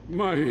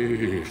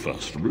 My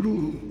first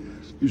riddle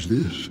is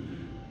this.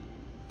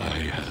 I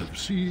have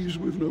seas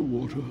with no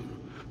water,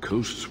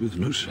 coasts with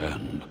no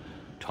sand,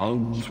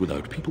 towns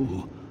without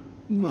people,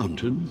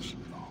 mountains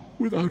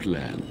without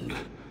land.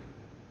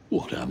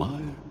 What am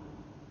I?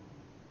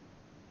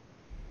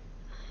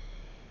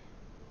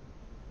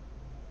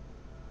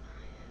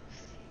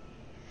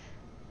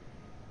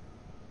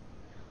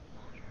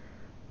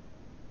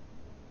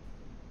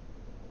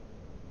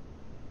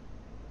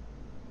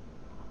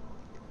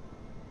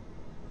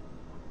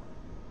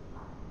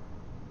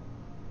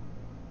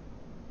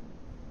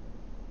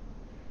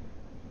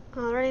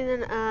 Alrighty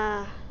then,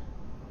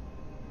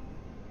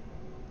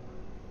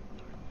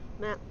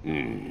 map.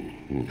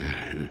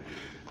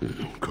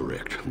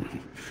 Correct.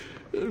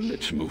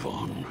 Let's move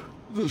on.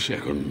 The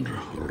second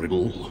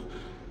riddle.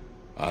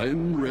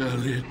 I'm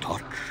rarely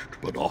touched,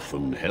 but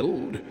often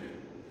held.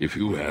 If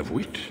you have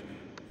wit,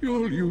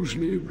 you'll use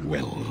me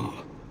well.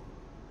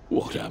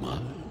 What am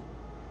I?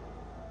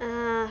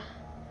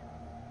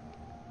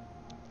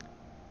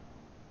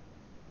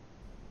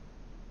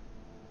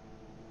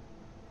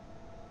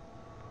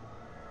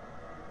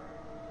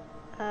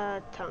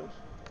 Tongue.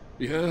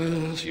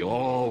 Yes,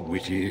 your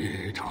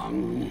witty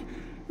tongue.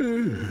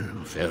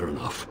 Fair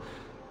enough.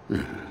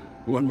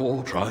 One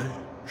more try,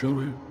 shall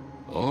we?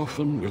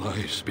 Often will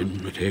I spin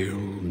the tale,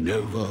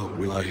 never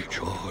will I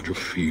charge a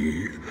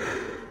fee.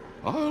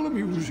 I'll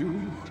amuse you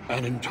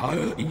an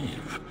entire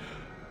eve.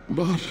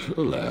 But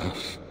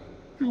alas,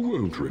 you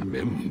won't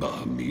remember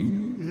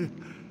me.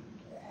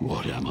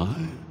 What am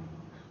I?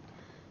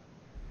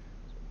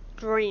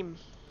 Dream.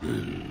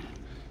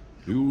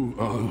 You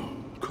are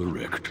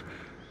correct.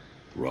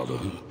 Rather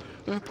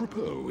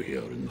apropos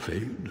here in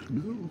Fade,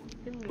 no?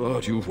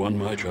 But you've won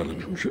my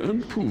challenge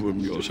and proven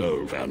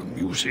yourself an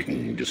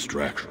amusing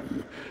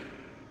distraction.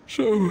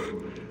 So,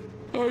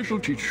 I shall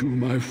teach you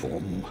my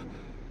form.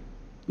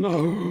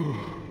 Now,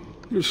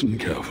 listen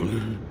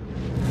carefully.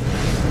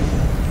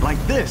 Like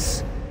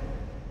this?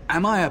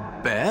 Am I a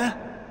bear?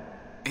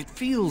 It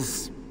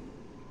feels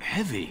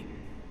heavy.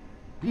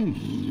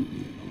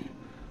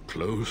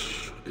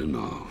 Close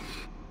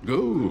enough.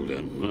 Go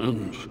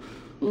then,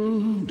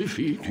 and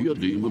defeat your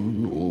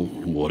demon, or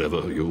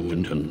whatever you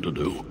intend to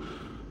do.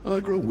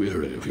 I grow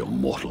weary of your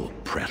mortal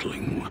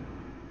prattling.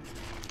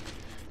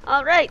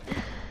 Alright.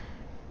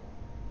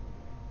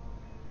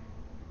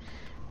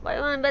 Why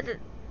do I bet that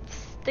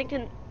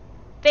stinking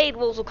Fade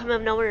Wolves will come out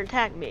of nowhere and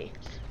attack me?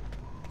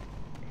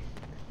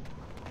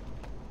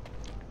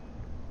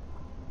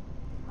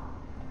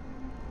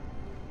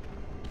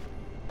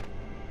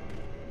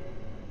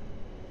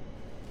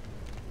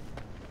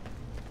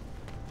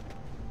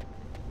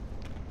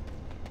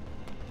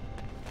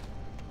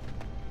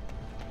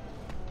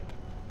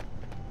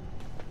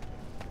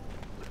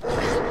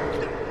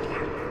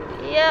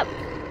 Yep.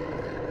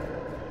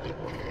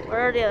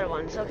 Where are the other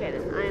ones? Okay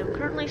then, I am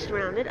currently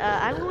surrounded.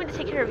 I'm going to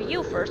take care of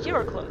you first.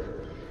 You're close.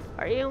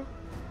 Are you?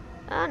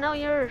 No,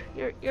 you're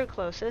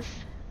closest.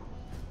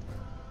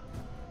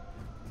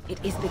 It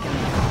is begun.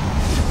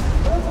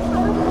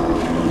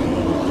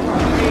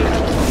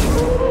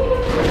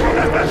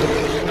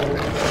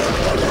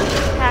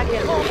 Attack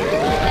him.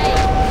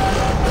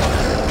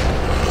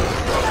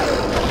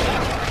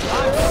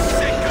 I'm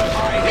sick of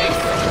hiding!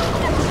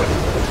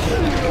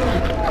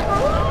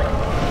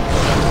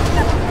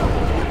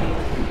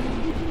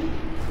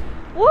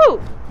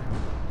 Woo!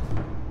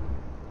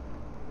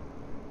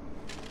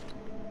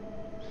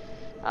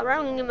 Alright,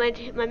 I'm gonna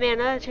give my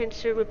mana a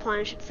chance to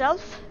replenish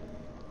itself.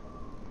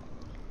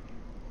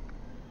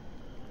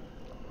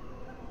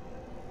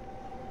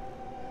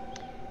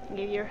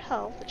 Give your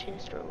health a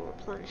chance to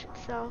replenish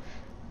itself.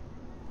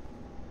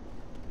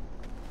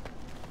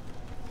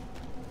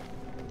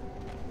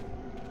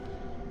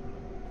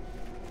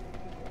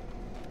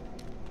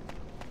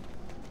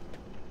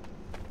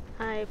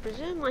 I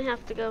presume I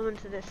have to go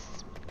into this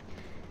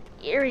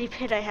eerie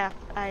pit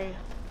I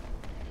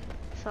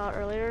saw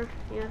earlier.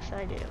 Yes,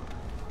 I do.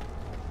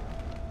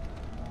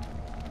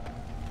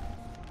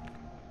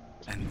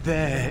 And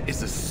there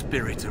is a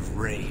spirit of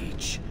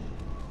rage.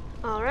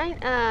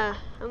 Alright, I'm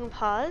gonna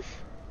pause.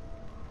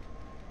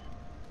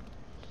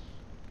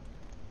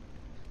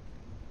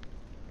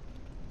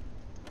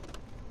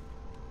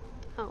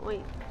 Oh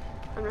wait,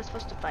 I'm not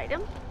supposed to fight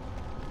him?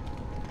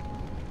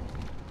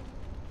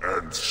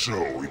 And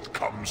so it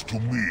comes to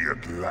me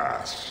at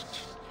last.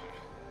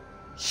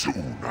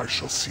 Soon I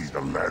shall see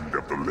the land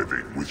of the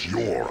living with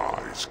your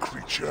eyes,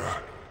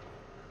 creature.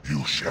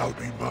 You shall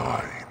be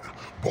mine,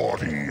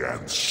 body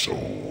and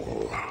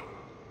soul.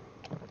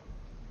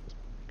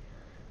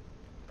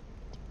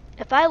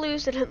 If I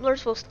lose, the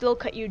Templars will still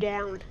cut you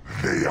down.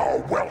 They are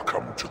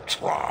welcome to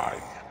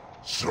try.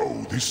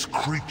 So this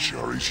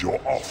creature is your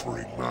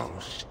offering,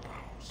 Mouse.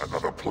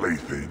 Another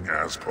plaything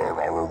as per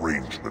our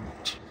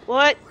arrangement.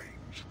 What?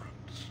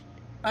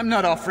 I'm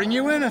not offering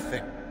you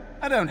anything.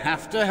 I don't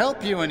have to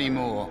help you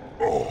anymore.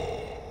 Oh.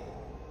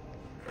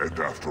 And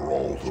after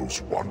all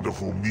those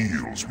wonderful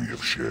meals we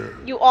have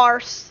shared. You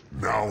arse.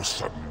 Now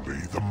suddenly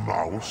the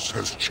mouse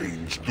has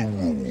changed the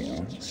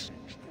rules.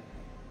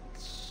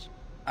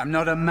 I'm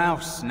not a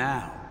mouse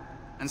now.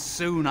 And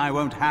soon I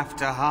won't have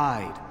to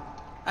hide.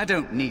 I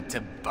don't need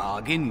to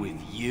bargain with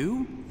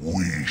you.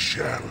 We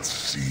shall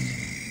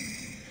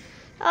see.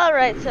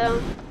 Alright,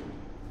 so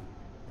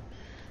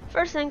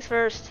first things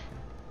first.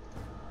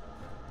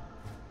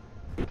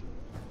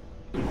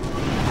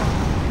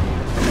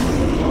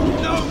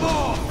 No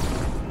more!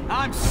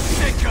 I'm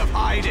sick of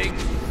hiding!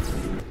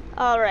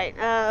 Alright,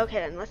 okay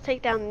then, let's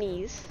take down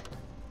these.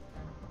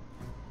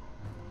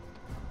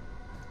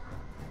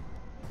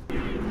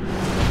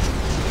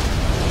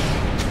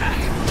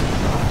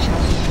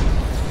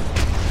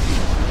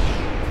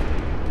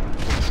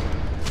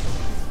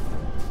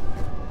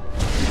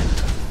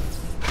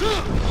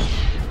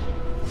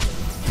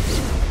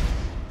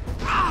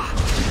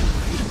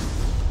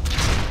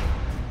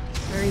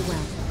 Very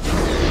well.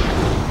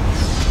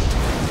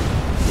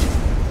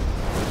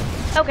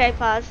 Okay,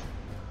 pause.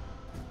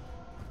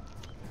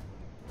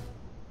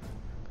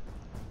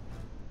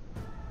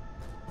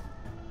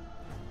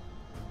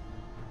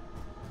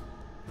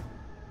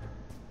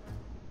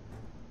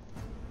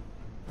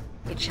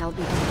 It shall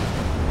be done.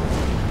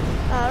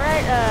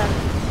 Alright,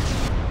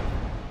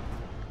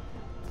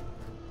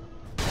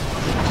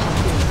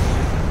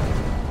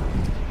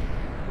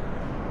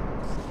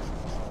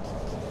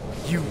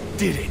 You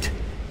did it!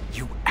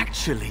 You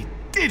actually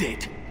did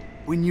it!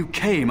 When you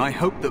came, I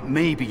hoped that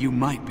maybe you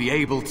might be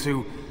able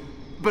to...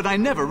 But I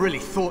never really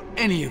thought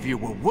any of you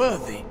were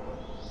worthy.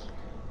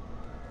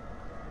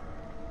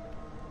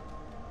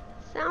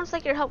 Sounds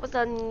like your help was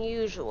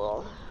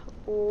unusual.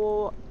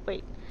 Oh,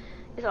 wait.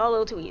 It's all a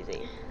little too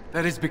easy.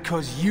 That is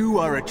because you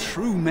are a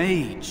true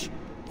mage.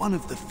 One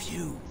of the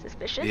few.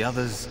 Suspicious? The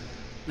others,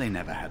 they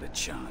never had a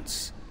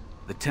chance.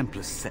 The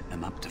Templars set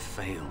them up to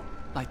fail,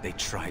 like they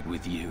tried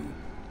with you.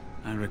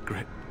 I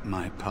regret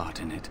my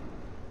part in it.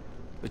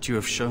 But you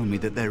have shown me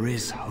that there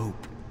is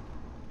hope.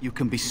 You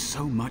can be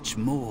so much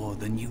more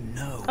than you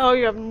know. Oh,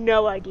 you have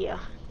no idea.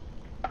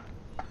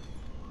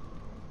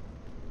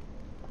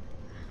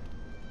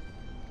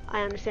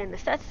 I understand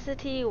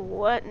necessity.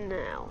 What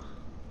now?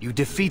 You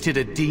defeated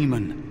a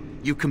demon.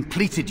 You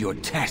completed your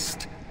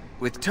test.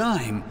 With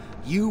time,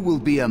 you will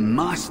be a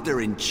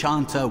master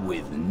enchanter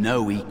with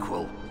no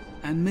equal.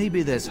 And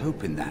maybe there's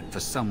hope in that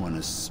for someone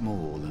as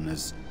small and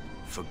as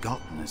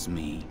forgotten as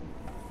me.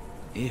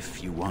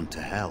 If you want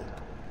to help,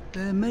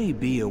 there may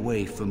be a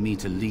way for me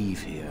to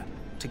leave here,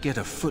 to get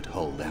a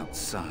foothold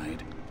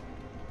outside.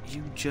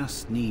 You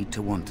just need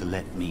to want to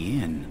let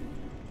me in.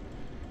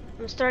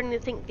 I'm starting to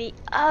think the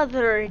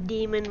other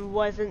demon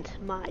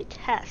wasn't my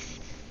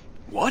test.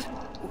 What?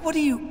 What do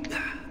you...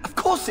 Of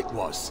course it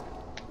was!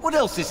 What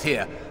else is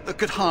here that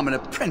could harm an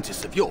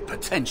apprentice of your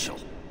potential?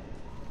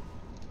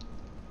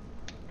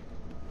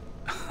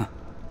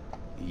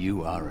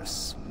 You are a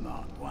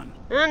smart one.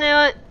 I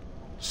knew it.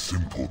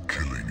 Simple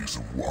killing is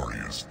a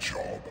warrior's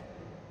job.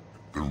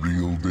 The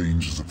real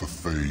dangers of the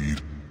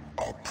Fade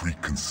are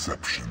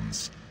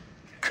preconceptions,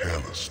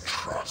 careless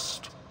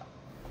trust,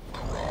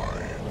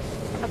 pride.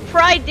 A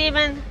pride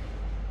demon.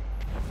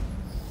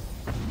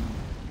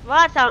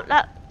 Well,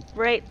 that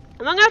right.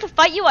 Am I gonna have to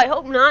fight you? I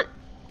hope not.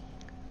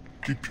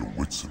 Keep your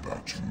wits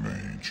about you,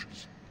 mage.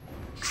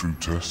 True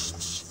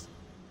tests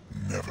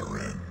never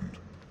end.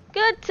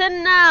 Good to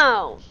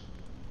know.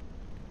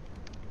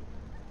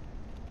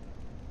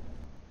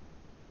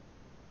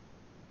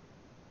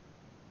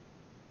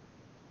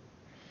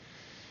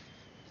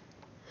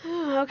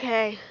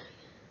 Okay.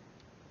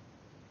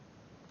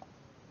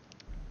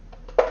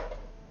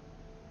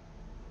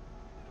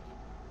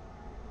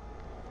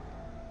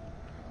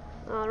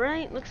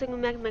 Alright, looks like we're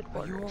back in my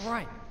quarters. Are you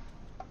alright?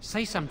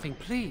 Say something,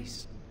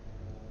 please.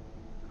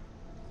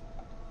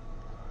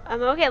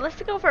 Okay,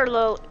 let's go for a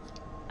little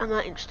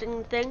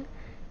interesting thing.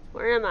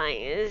 Where am I?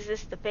 Is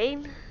this the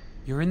pain?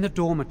 You're in the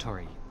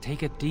dormitory.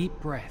 Take a deep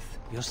breath.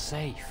 You're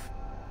safe.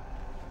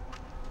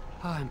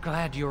 Oh, I'm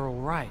glad you're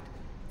alright.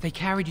 They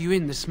carried you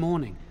in this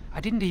morning. I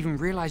didn't even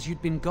realize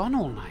you'd been gone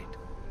all night.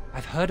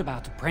 I've heard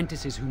about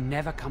apprentices who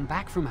never come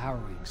back from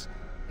Harrowings.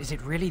 Is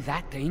it really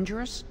that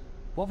dangerous?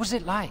 What was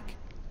it like?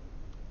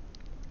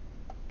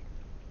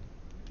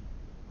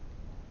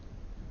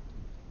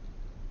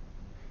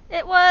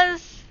 It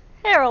was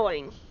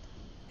harrowing.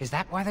 Is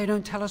that why they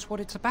don't tell us what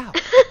it's about?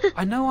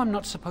 I know I'm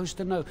not supposed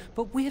to know,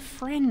 but we're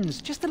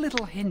friends. Just a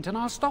little hint and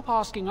I'll stop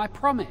asking, I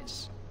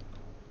promise.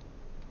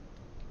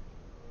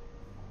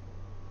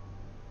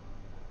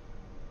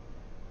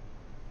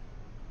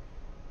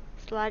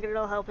 Slag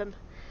it'll help him.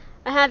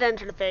 I had to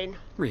enter the pain.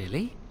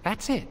 Really?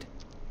 That's it?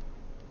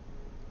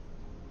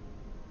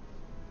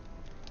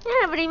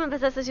 Yeah, but even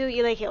possesses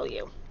you, they kill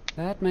you.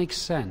 That makes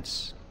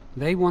sense.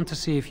 They want to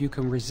see if you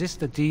can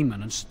resist a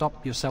demon and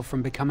stop yourself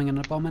from becoming an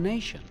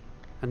abomination.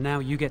 And now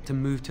you get to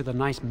move to the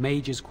nice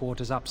mage's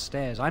quarters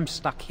upstairs. I'm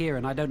stuck here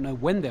and I don't know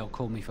when they'll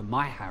call me for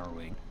my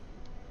harrowing.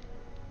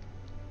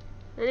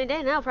 Any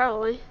day now,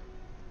 probably.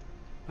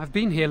 I've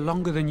been here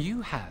longer than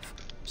you have.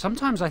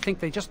 Sometimes I think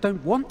they just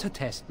don't want to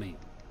test me.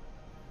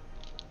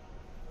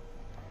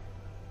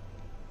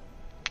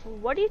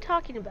 What are you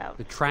talking about?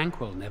 The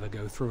Tranquil never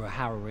go through a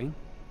harrowing.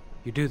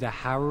 You do the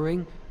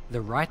harrowing, the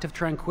rite of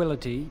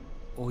tranquility,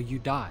 or you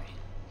die.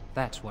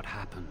 That's what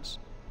happens.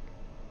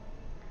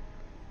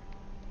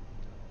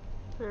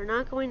 They're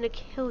not going to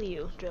kill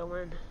you,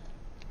 Dylan.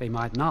 They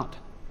might not.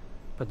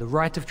 But the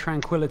rite of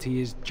tranquility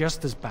is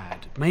just as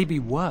bad, maybe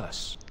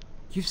worse.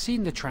 You've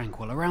seen the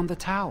Tranquil around the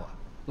tower.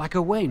 Like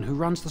Owain, who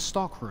runs the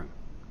stockroom.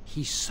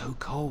 He's so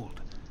cold.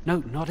 No,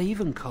 not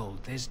even cold.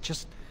 There's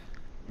just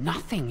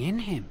nothing in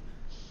him.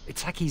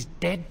 It's like he's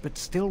dead but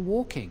still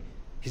walking.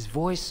 His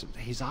voice,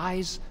 his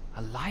eyes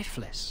are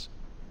lifeless.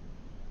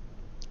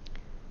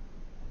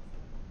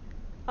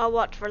 I'll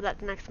watch for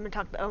that next time I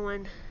talk to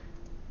Owen.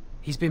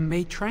 He's been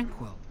made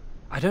tranquil.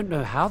 I don't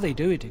know how they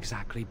do it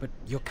exactly, but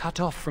you're cut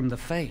off from the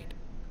Fade.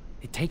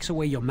 It takes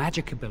away your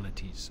magic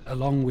abilities,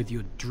 along with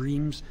your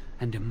dreams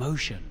and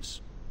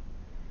emotions.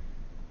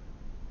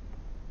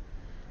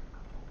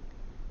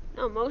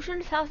 No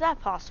emotions? How's that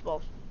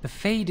possible? The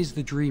Fade is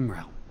the dream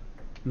realm.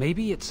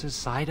 Maybe it's a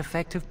side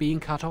effect of being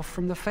cut off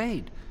from the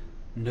Fade.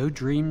 No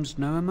dreams,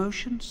 no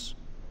emotions?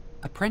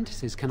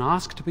 Apprentices can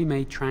ask to be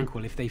made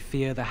tranquil if they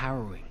fear the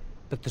harrowing.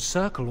 But the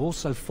Circle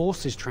also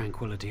forces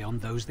tranquility on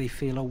those they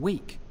feel are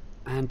weak.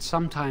 And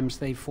sometimes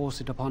they force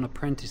it upon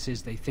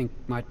apprentices they think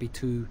might be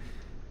too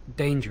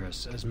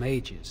dangerous as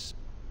mages.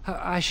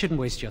 I shouldn't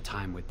waste your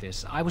time with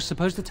this. I was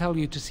supposed to tell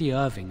you to see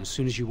Irving as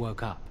soon as you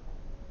woke up.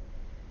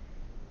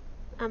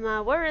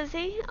 Where is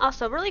he?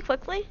 Also, really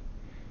quickly,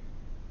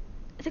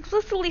 it's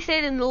explicitly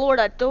stated in the lore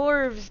that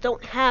dwarves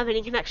don't have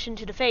any connection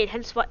to the Fade,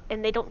 hence what,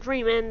 and they don't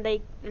dream, and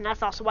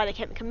that's also why they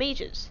can't become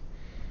mages.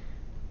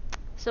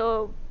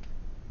 So,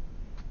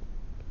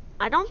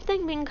 I don't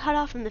think being cut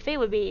off from the Fade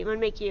would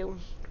make you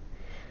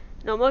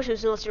no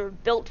emotions unless you're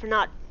built for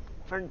not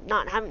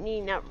having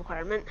needing that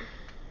requirement.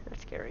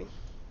 That's scary.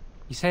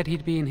 He said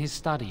he'd be in his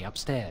study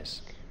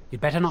upstairs.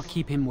 You'd better not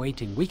keep him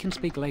waiting. We can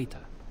speak later.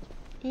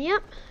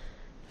 Yep.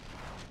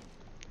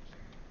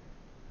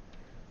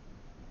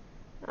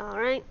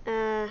 Alright,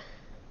 I'm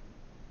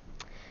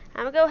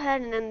gonna go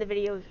ahead and end the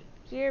video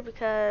here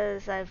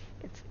because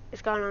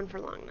it's gone on for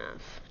long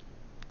enough.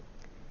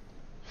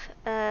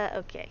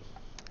 Okay.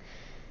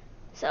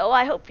 So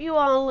I hope you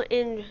all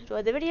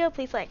enjoyed the video.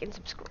 Please like and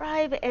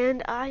subscribe,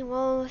 and I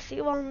will see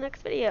you all in the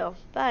next video.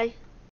 Bye.